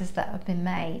sacrifices that have been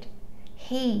made,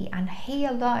 he and he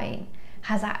alone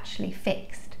has actually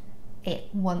fixed it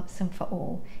once and for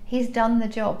all. He's done the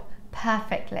job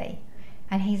perfectly.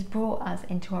 And he's brought us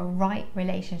into a right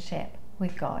relationship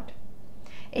with God.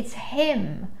 It's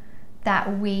him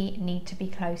that we need to be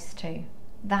close to,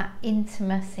 that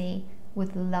intimacy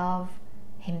with love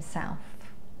himself.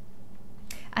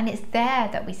 And it's there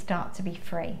that we start to be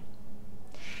free.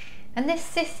 And this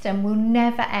system will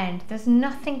never end. There's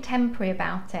nothing temporary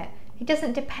about it. It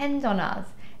doesn't depend on us.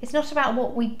 It's not about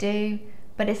what we do,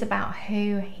 but it's about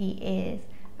who he is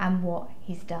and what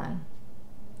he's done.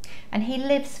 And he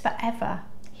lives forever.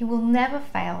 He will never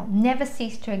fail, never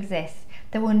cease to exist.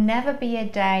 There will never be a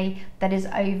day that is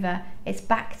over. It's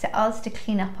back to us to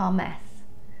clean up our mess.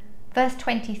 Verse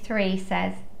 23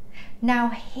 says, now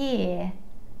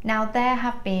there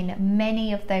have been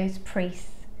many of those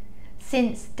priests,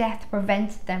 since death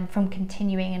prevented them from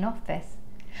continuing in office.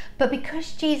 But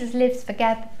because Jesus lives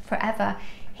forever,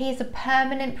 he is a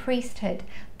permanent priesthood.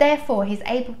 Therefore, he's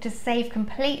able to save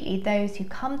completely those who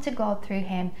come to God through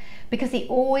him, because he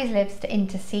always lives to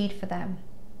intercede for them.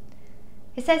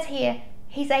 It says here,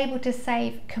 he's able to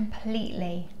save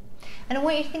completely. And I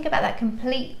want you to think about that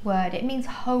complete word. It means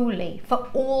wholly, for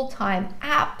all time,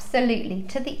 absolutely,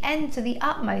 to the end, to the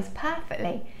utmost,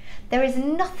 perfectly. There is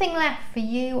nothing left for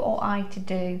you or I to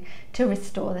do to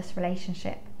restore this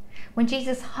relationship. When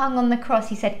Jesus hung on the cross,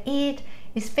 he said, "It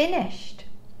is finished."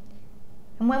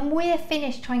 And when we're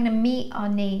finished trying to meet our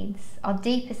needs, our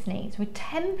deepest needs, with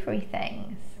temporary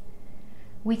things,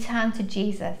 we turn to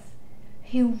Jesus,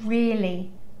 who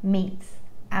really meets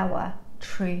our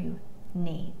true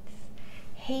needs.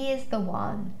 He is the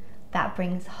one that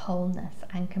brings wholeness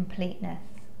and completeness.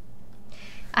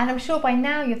 And I'm sure by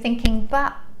now you're thinking,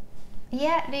 but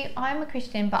yeah, Luke, I'm a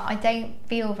Christian, but I don't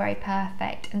feel very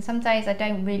perfect. And some days I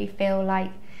don't really feel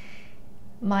like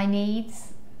my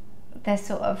needs there's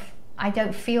sort of, I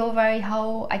don't feel very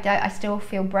whole. I still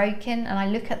feel broken, and I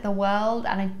look at the world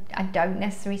and I don't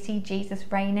necessarily see Jesus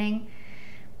reigning.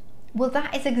 Well,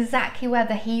 that is exactly where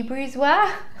the Hebrews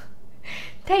were.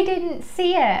 They didn't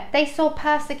see it. They saw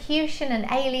persecution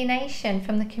and alienation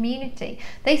from the community.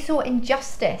 They saw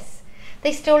injustice.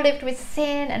 They still lived with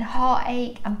sin and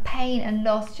heartache and pain and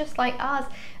loss, just like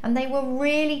us. And they were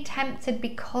really tempted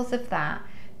because of that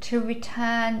to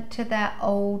return to their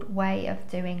old way of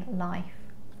doing life.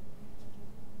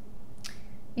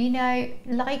 You know,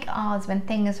 like ours, when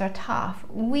things are tough,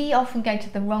 we often go to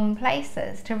the wrong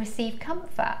places to receive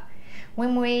comfort.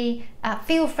 When we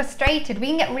feel frustrated, we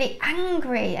can get really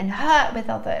angry and hurt with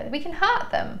others. We can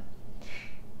hurt them.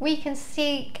 We can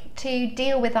seek to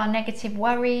deal with our negative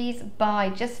worries by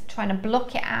just trying to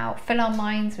block it out, fill our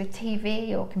minds with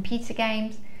TV or computer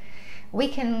games. We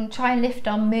can try and lift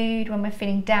our mood when we're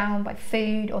feeling down by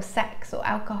food or sex or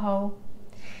alcohol.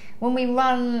 When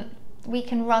we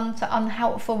can run to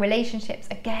unhelpful relationships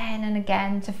again and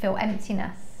again to fill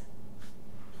emptiness.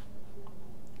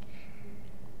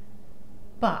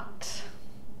 But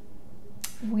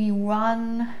we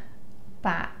run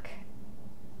back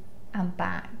and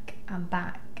back and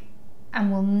back,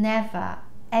 and we'll never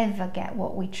ever get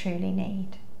what we truly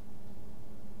need.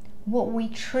 What we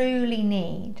truly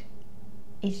need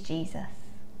is Jesus.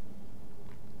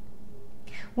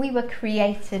 We were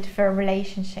created for a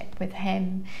relationship with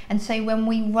him, and so when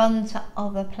we run to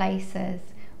other places,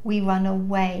 we run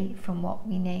away from what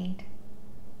we need.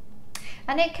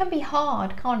 And it can be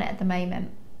hard, can't it, at the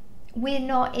moment? We're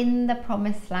not in the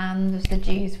promised land, as the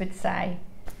Jews would say.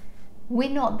 We're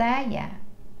not there yet.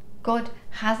 God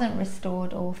hasn't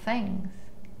restored all things.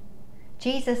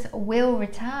 Jesus will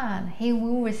return. He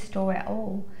will restore it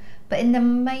all. But in the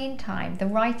meantime, the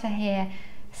writer here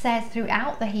says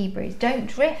throughout the Hebrews, don't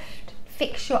drift.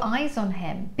 Fix your eyes on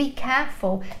him. Be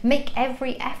careful. Make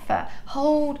every effort.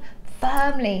 Hold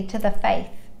firmly to the faith.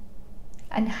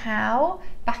 And how?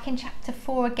 Back in chapter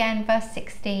 4 again, verse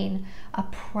 16,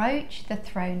 approach the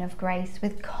throne of grace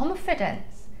with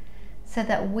confidence so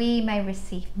that we may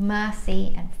receive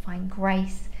mercy and find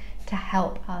grace to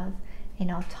help us in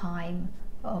our time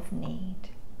of need.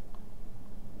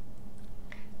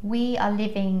 We are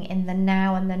living in the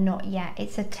now and the not yet.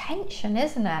 It's a tension,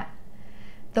 isn't it?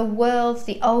 The worlds,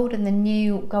 the old and the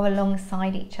new, go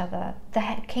alongside each other.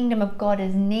 The kingdom of God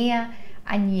is near,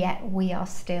 and yet we are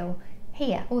still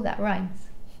here. Oh, that rhymes.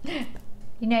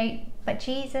 You know, but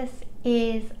Jesus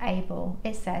is able,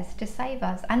 it says, to save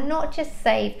us. And not just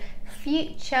save,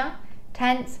 future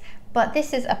tense, but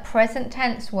this is a present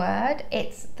tense word.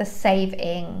 It's the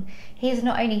saving. He's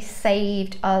not only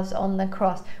saved us on the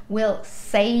cross, will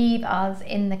save us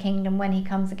in the kingdom when he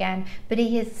comes again, but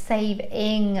he is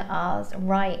saving us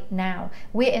right now.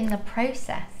 We're in the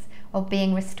process of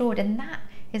being restored, and that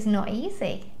is not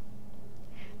easy.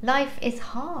 Life is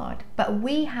hard, but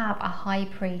we have a high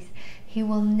priest who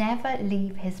will never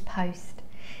leave his post.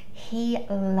 He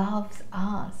loves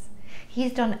us.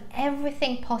 He's done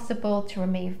everything possible to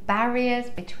remove barriers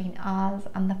between us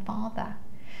and the Father.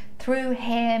 Through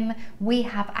him, we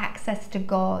have access to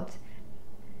God.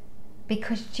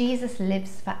 Because Jesus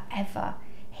lives forever,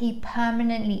 he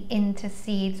permanently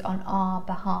intercedes on our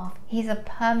behalf. He's a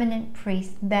permanent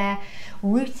priest there,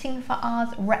 rooting for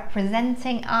us,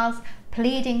 representing us,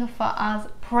 pleading for us,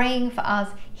 praying for us.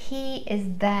 He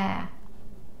is there.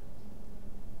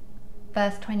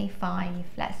 Verse 25,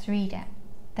 let's read it.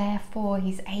 Therefore,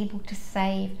 he's able to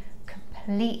save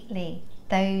completely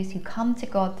those who come to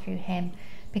God through him,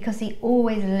 because he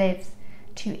always lives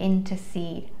to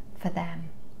intercede for them.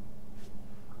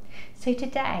 So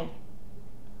today,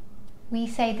 we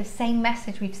say the same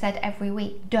message we've said every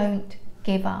week. Don't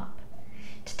give up.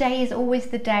 Today is always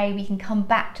the day we can come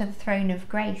back to the throne of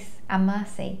grace and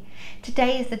mercy.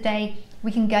 Today is the day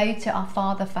we can go to our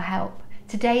Father for help.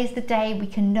 Today is the day we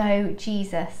can know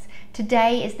Jesus.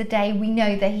 Today is the day we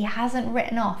know that he hasn't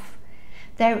written off.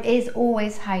 There is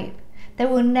always hope. There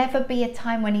will never be a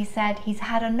time when he said he's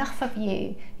had enough of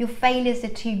you. Your failures are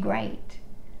too great.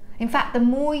 In fact, the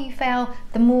more you fail,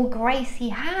 the more grace he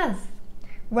has.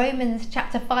 Romans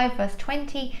chapter 5 verse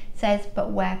 20 says,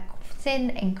 but where sin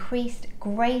increased,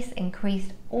 grace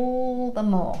increased all the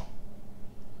more.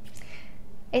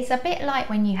 It's a bit like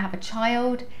when you have a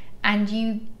child and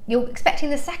you're expecting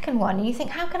the second one and you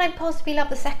think, how can I possibly love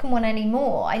the second one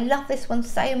anymore? I love this one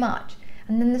so much.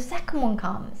 And then the second one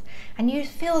comes and you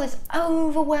feel this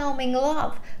overwhelming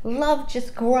love. Love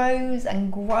just grows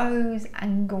and grows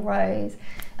and grows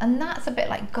And that's a bit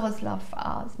like God's love for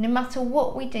us. No matter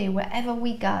what we do, wherever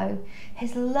we go,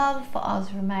 his love for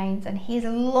us remains, and he is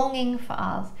longing for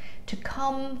us to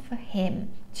come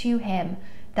to him,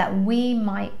 that we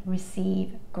might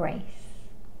receive grace.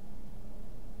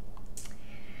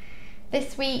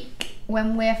 This week,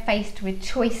 when we're faced with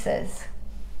choices,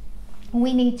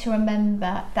 we need to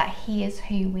remember that he is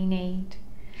who we need.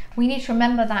 We need to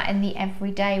remember that in the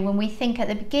everyday, when we think at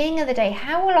the beginning of the day,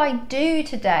 how will I do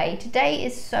today? Today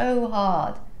is so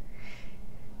hard.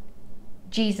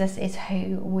 Jesus is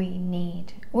who we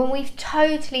need. When we've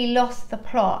totally lost the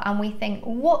plot and we think,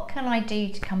 what can I do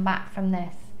to come back from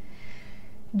this?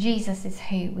 Jesus is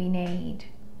who we need.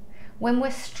 When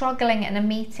we're struggling in a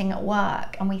meeting at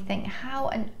work and we think, how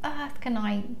on earth can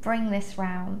I bring this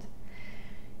round?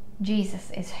 Jesus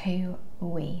is who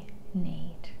we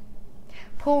need.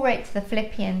 Paul wrote to the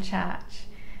Philippian church.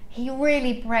 He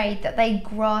really prayed that they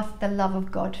grasp the love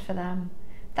of God for them.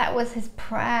 That was his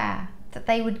prayer, that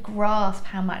they would grasp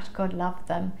how much God loved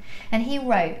them. And he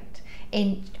wrote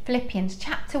in Philippians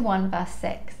chapter 1 verse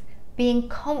 6, being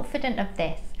confident of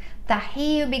this, that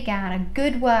he who began a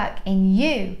good work in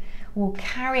you will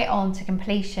carry it on to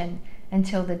completion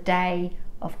until the day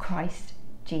of Christ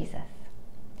Jesus.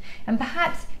 And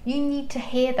perhaps you need to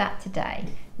hear that today.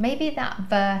 Maybe that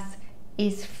verse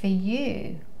is for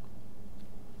you.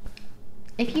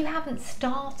 If you haven't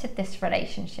started this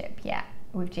relationship yet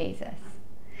with Jesus,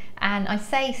 and I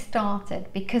say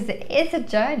started because it is a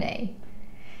journey,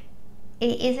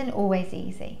 it isn't always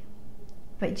easy,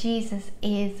 but Jesus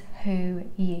is who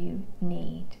you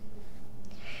need.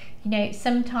 You know,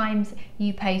 sometimes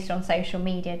you post on social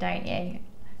media, don't you?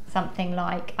 Something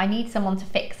like, I need someone to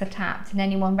fix a tap. Did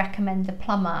anyone recommend a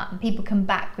plumber? And people come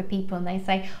back with people and they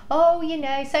say, oh, you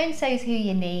know, so-and-so's who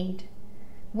you need.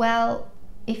 Well,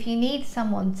 if you need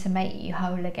someone to make you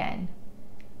whole again,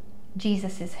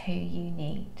 Jesus is who you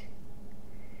need.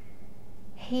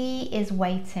 He is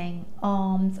waiting,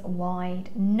 arms wide.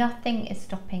 Nothing is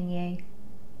stopping you.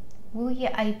 Will you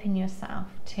open yourself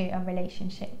to a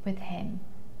relationship with him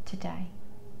today?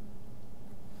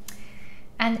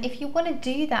 And if you want to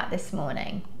do that this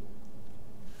morning,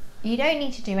 you don't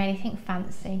need to do anything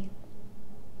fancy.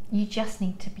 You just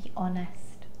need to be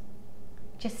honest.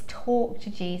 Just talk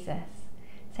to Jesus.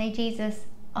 Say, Jesus,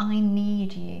 I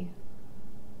need you.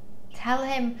 Tell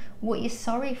him what you're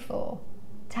sorry for.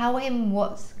 Tell him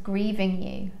what's grieving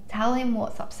you. Tell him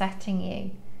what's upsetting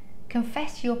you.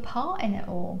 Confess your part in it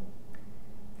all.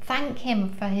 Thank him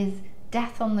for his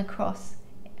death on the cross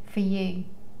for you.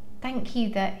 Thank you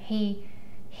that he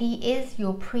is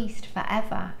your priest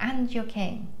forever and your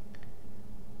king.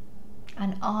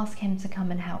 And ask him to come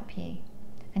and help you.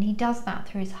 And he does that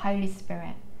through his Holy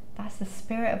Spirit. That's the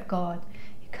Spirit of God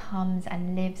who comes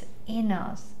and lives in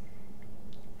us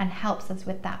and helps us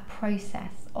with that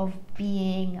process of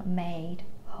being made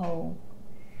whole.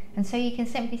 And so you can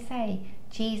simply say,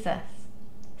 Jesus,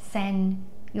 send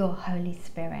your Holy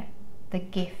Spirit, the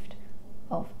gift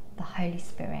of the Holy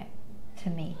Spirit, to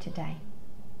me today.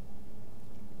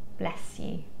 Bless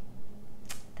you.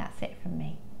 That's it from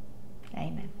me.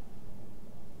 Amen.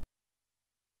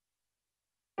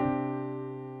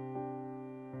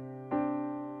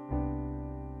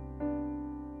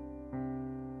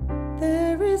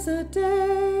 There is a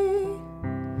day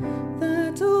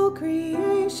that all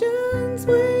creation's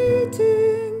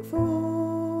waiting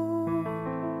for,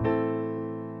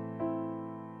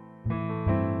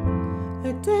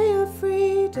 a day of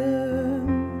freedom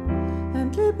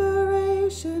and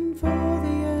liberation for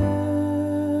the earth.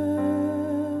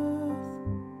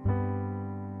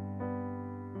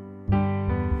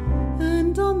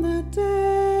 And on that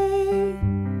day,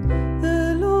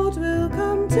 the Lord will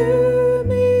come to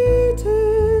meet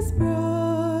his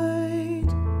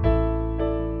bride.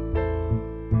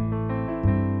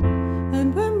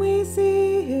 And when we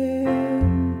see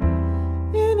him,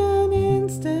 in an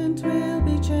instant we'll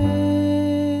be changed.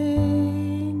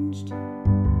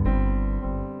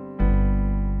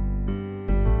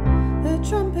 The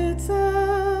trumpet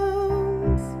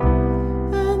sounds,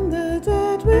 and the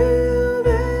dead will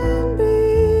then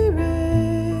be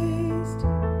raised.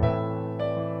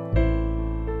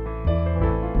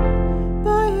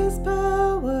 By his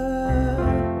power,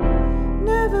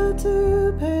 never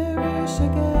to perish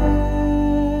again.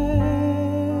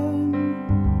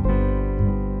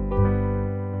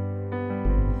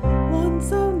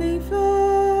 Once only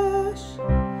flesh,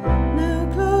 now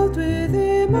clothed with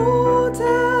immortality.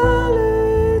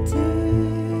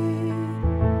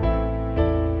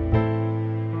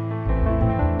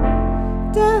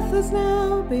 Death is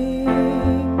now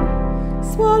being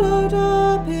swallowed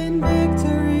up in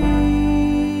victory.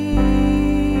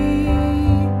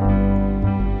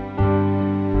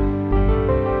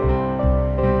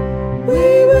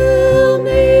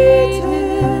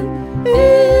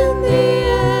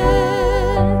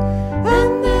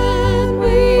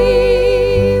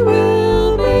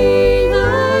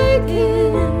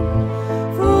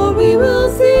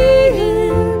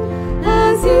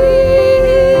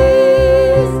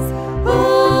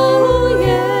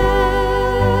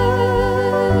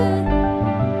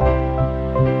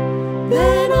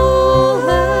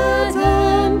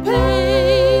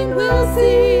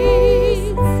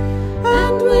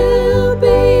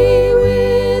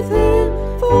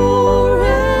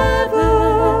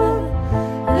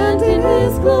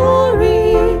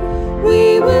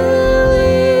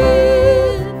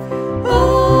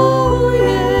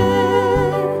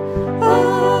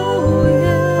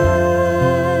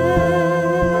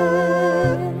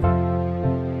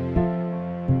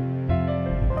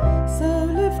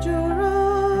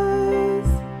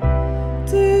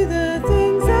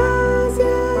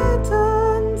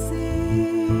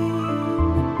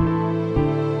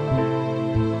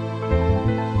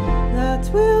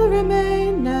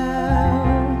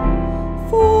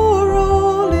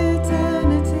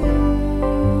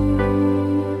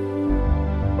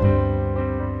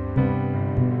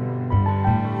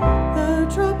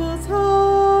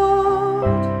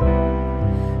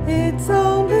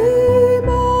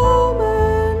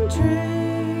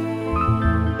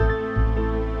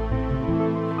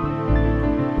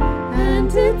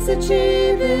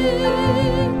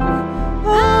 achieving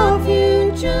our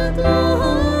future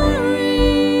glory.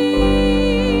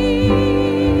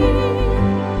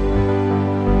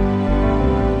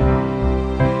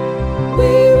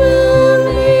 We will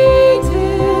meet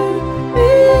Him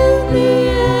in the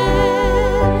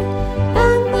air,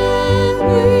 and then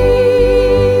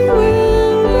we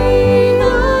will be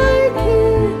like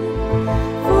Him,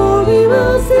 for we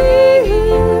will see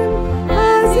Him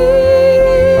as He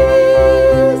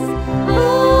is.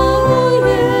 Oh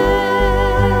yeah.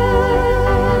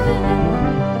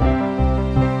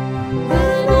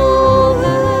 Then all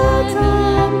hurt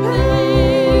and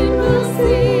pain will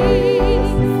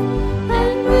cease,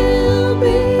 and we'll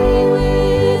be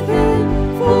with Him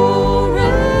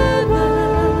forever.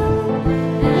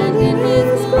 And in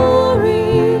His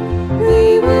glory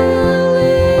we will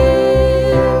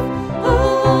live.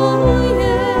 Oh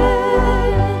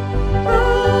yeah,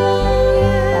 oh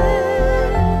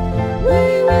yeah.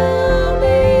 We will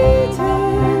meet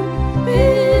Him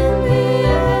in the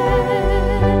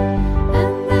air,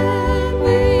 and then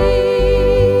we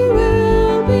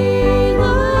will be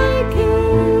like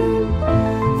Him,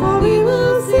 for we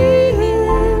will see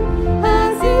Him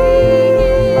as He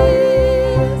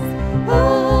is.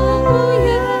 Oh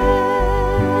yeah.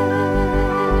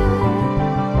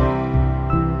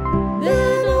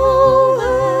 Then all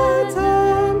hurt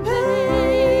and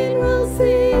pain will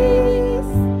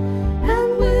cease, and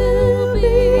we'll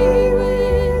be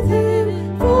with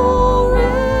Him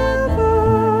forever.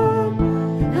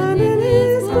 And in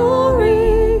His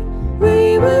glory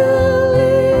we will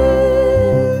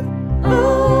live.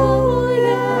 Oh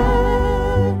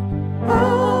yeah,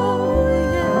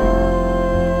 oh yeah.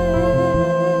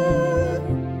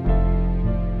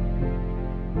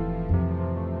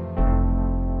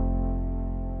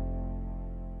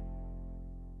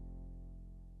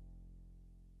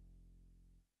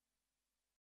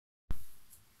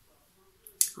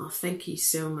 Oh, thank you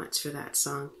so much for that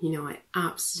song. You know, I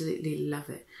absolutely love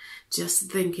it.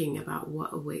 Just thinking about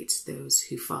what awaits those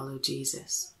who follow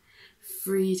Jesus.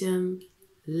 Freedom,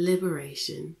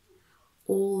 liberation,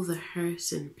 all the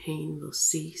hurt and pain will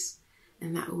cease,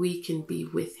 and that we can be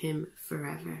with Him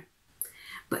forever.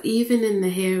 But even in the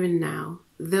here and now,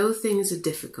 though things are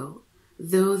difficult,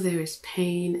 though there is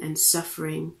pain and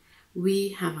suffering, we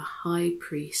have a high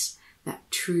priest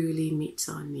that truly meets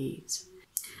our needs.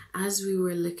 As we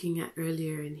were looking at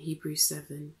earlier in Hebrews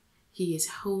 7, He is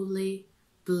holy,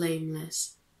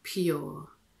 blameless, pure,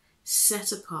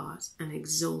 set apart and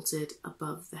exalted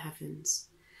above the heavens.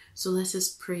 So let us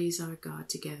praise our God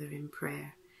together in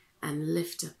prayer and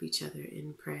lift up each other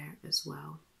in prayer as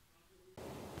well.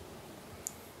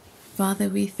 Father,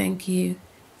 we thank You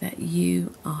that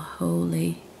You are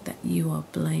holy, that You are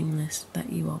blameless,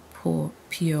 that You are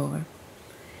pure,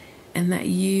 and that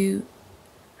You,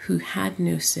 who had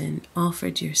no sin,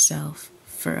 offered Yourself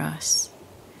for us.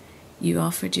 You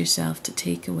offered Yourself to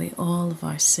take away all of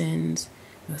our sins,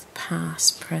 both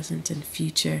past, present, and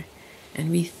future.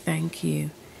 And we thank You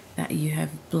that You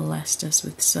have blessed us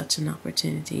with such an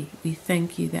opportunity. We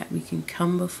thank You that we can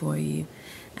come before You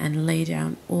and lay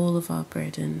down all of our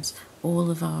burdens,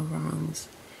 all of our wrongs,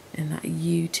 and that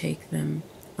You take them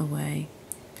away.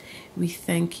 We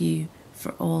thank You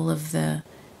for all of the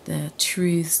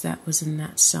truths that was in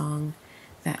that song,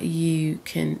 that You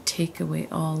can take away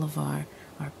all of our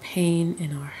pain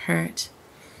and our hurt,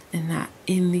 and that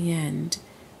in the end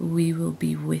we will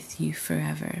be with You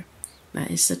forever. That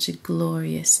is such a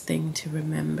glorious thing to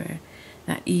remember,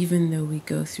 that even though we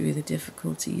go through the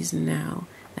difficulties now,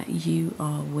 that You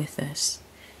are with us,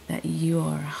 that You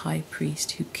are a high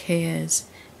priest who cares,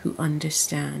 who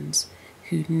understands,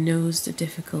 who knows the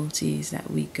difficulties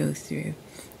that we go through,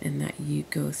 and that You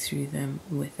go through them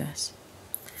with us.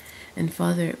 And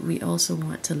Father, we also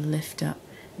want to lift up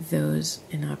those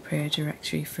in our prayer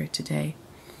directory for today.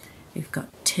 We've got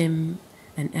Tim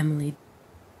and Emily,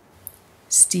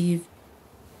 Steve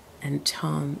and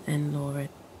Tom and Laura.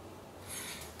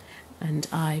 And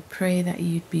I pray that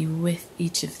You'd be with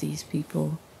each of these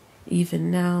people, even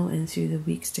now and through the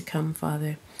weeks to come,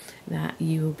 Father, that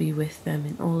You will be with them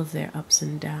in all of their ups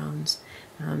and downs,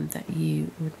 that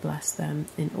You would bless them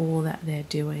in all that they're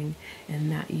doing,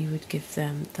 and that You would give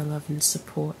them the love and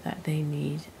support that they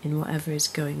need in whatever is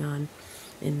going on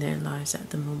in their lives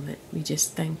at the moment. We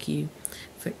just thank You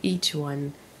for each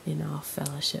one in our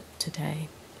fellowship today.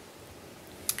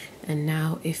 And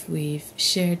now, if we've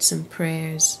shared some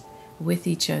prayers with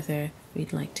each other,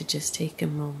 we'd like to just take a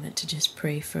moment to just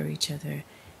pray for each other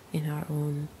in our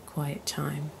own quiet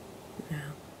time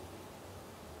now.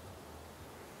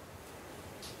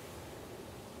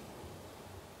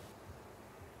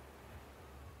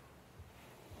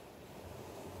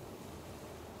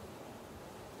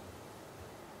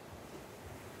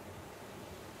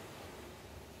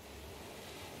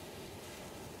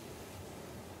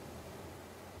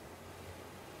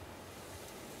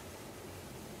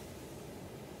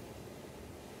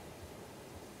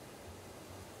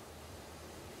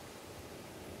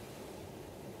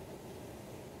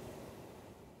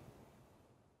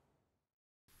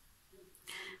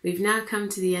 We've now come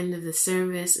to the end of the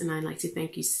service, and I'd like to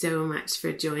thank you so much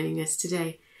for joining us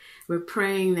today. We're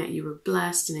praying that you were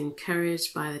blessed and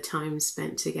encouraged by the time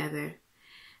spent together.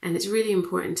 And it's really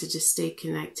important to just stay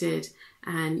connected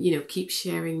and, keep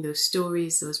sharing those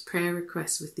stories, those prayer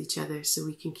requests with each other so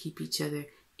we can keep each other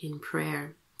in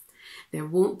prayer. There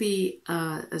won't be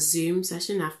a Zoom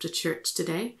session after church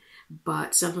today,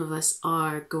 but some of us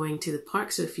are going to the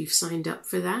park. So if you've signed up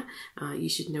for that, you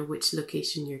should know which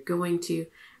location you're going to,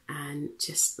 and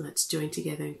just let's join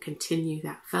together and continue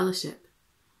that fellowship.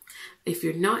 If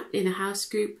you're not in a house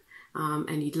group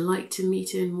and you'd like to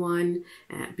meet in one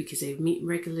because they meet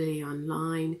regularly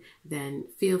online, then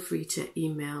feel free to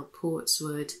email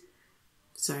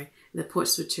the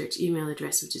Portswood Church email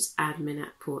address, which is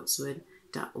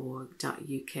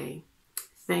admin@portswood.org.uk.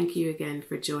 Thank you again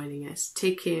for joining us.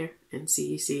 Take care and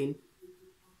see you soon.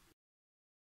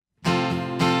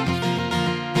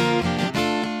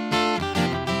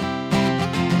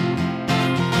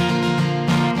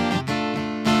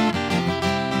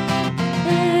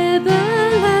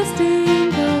 Everlasting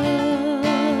God,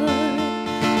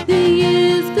 the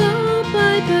years go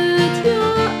by, but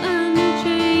you're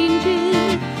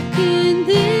unchanging in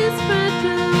this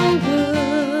fragile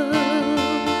world.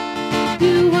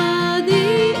 You are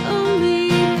the only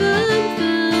firm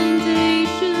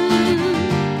foundation,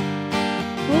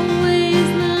 always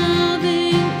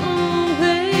loving,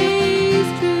 always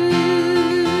true,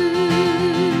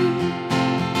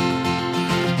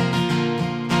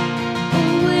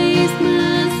 always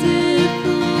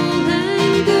merciful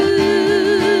and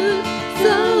good,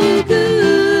 so good.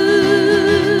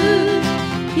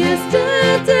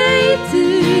 Yesterday,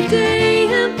 today,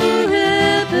 and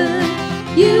forever,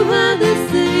 you are the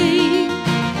same.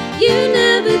 You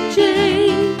never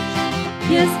change.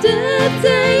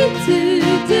 Yesterday,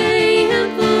 today, and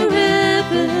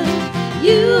forever,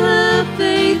 you are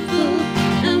faithful,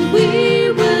 and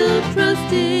we will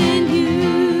trust in you.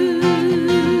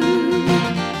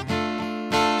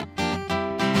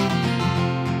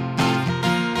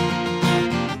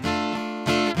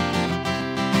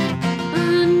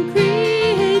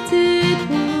 Uncreated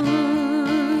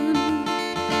one,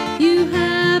 you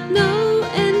have no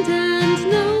end and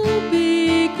no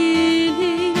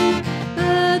beginning.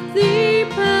 Earthly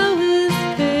powers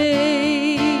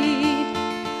fade,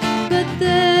 but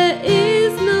there is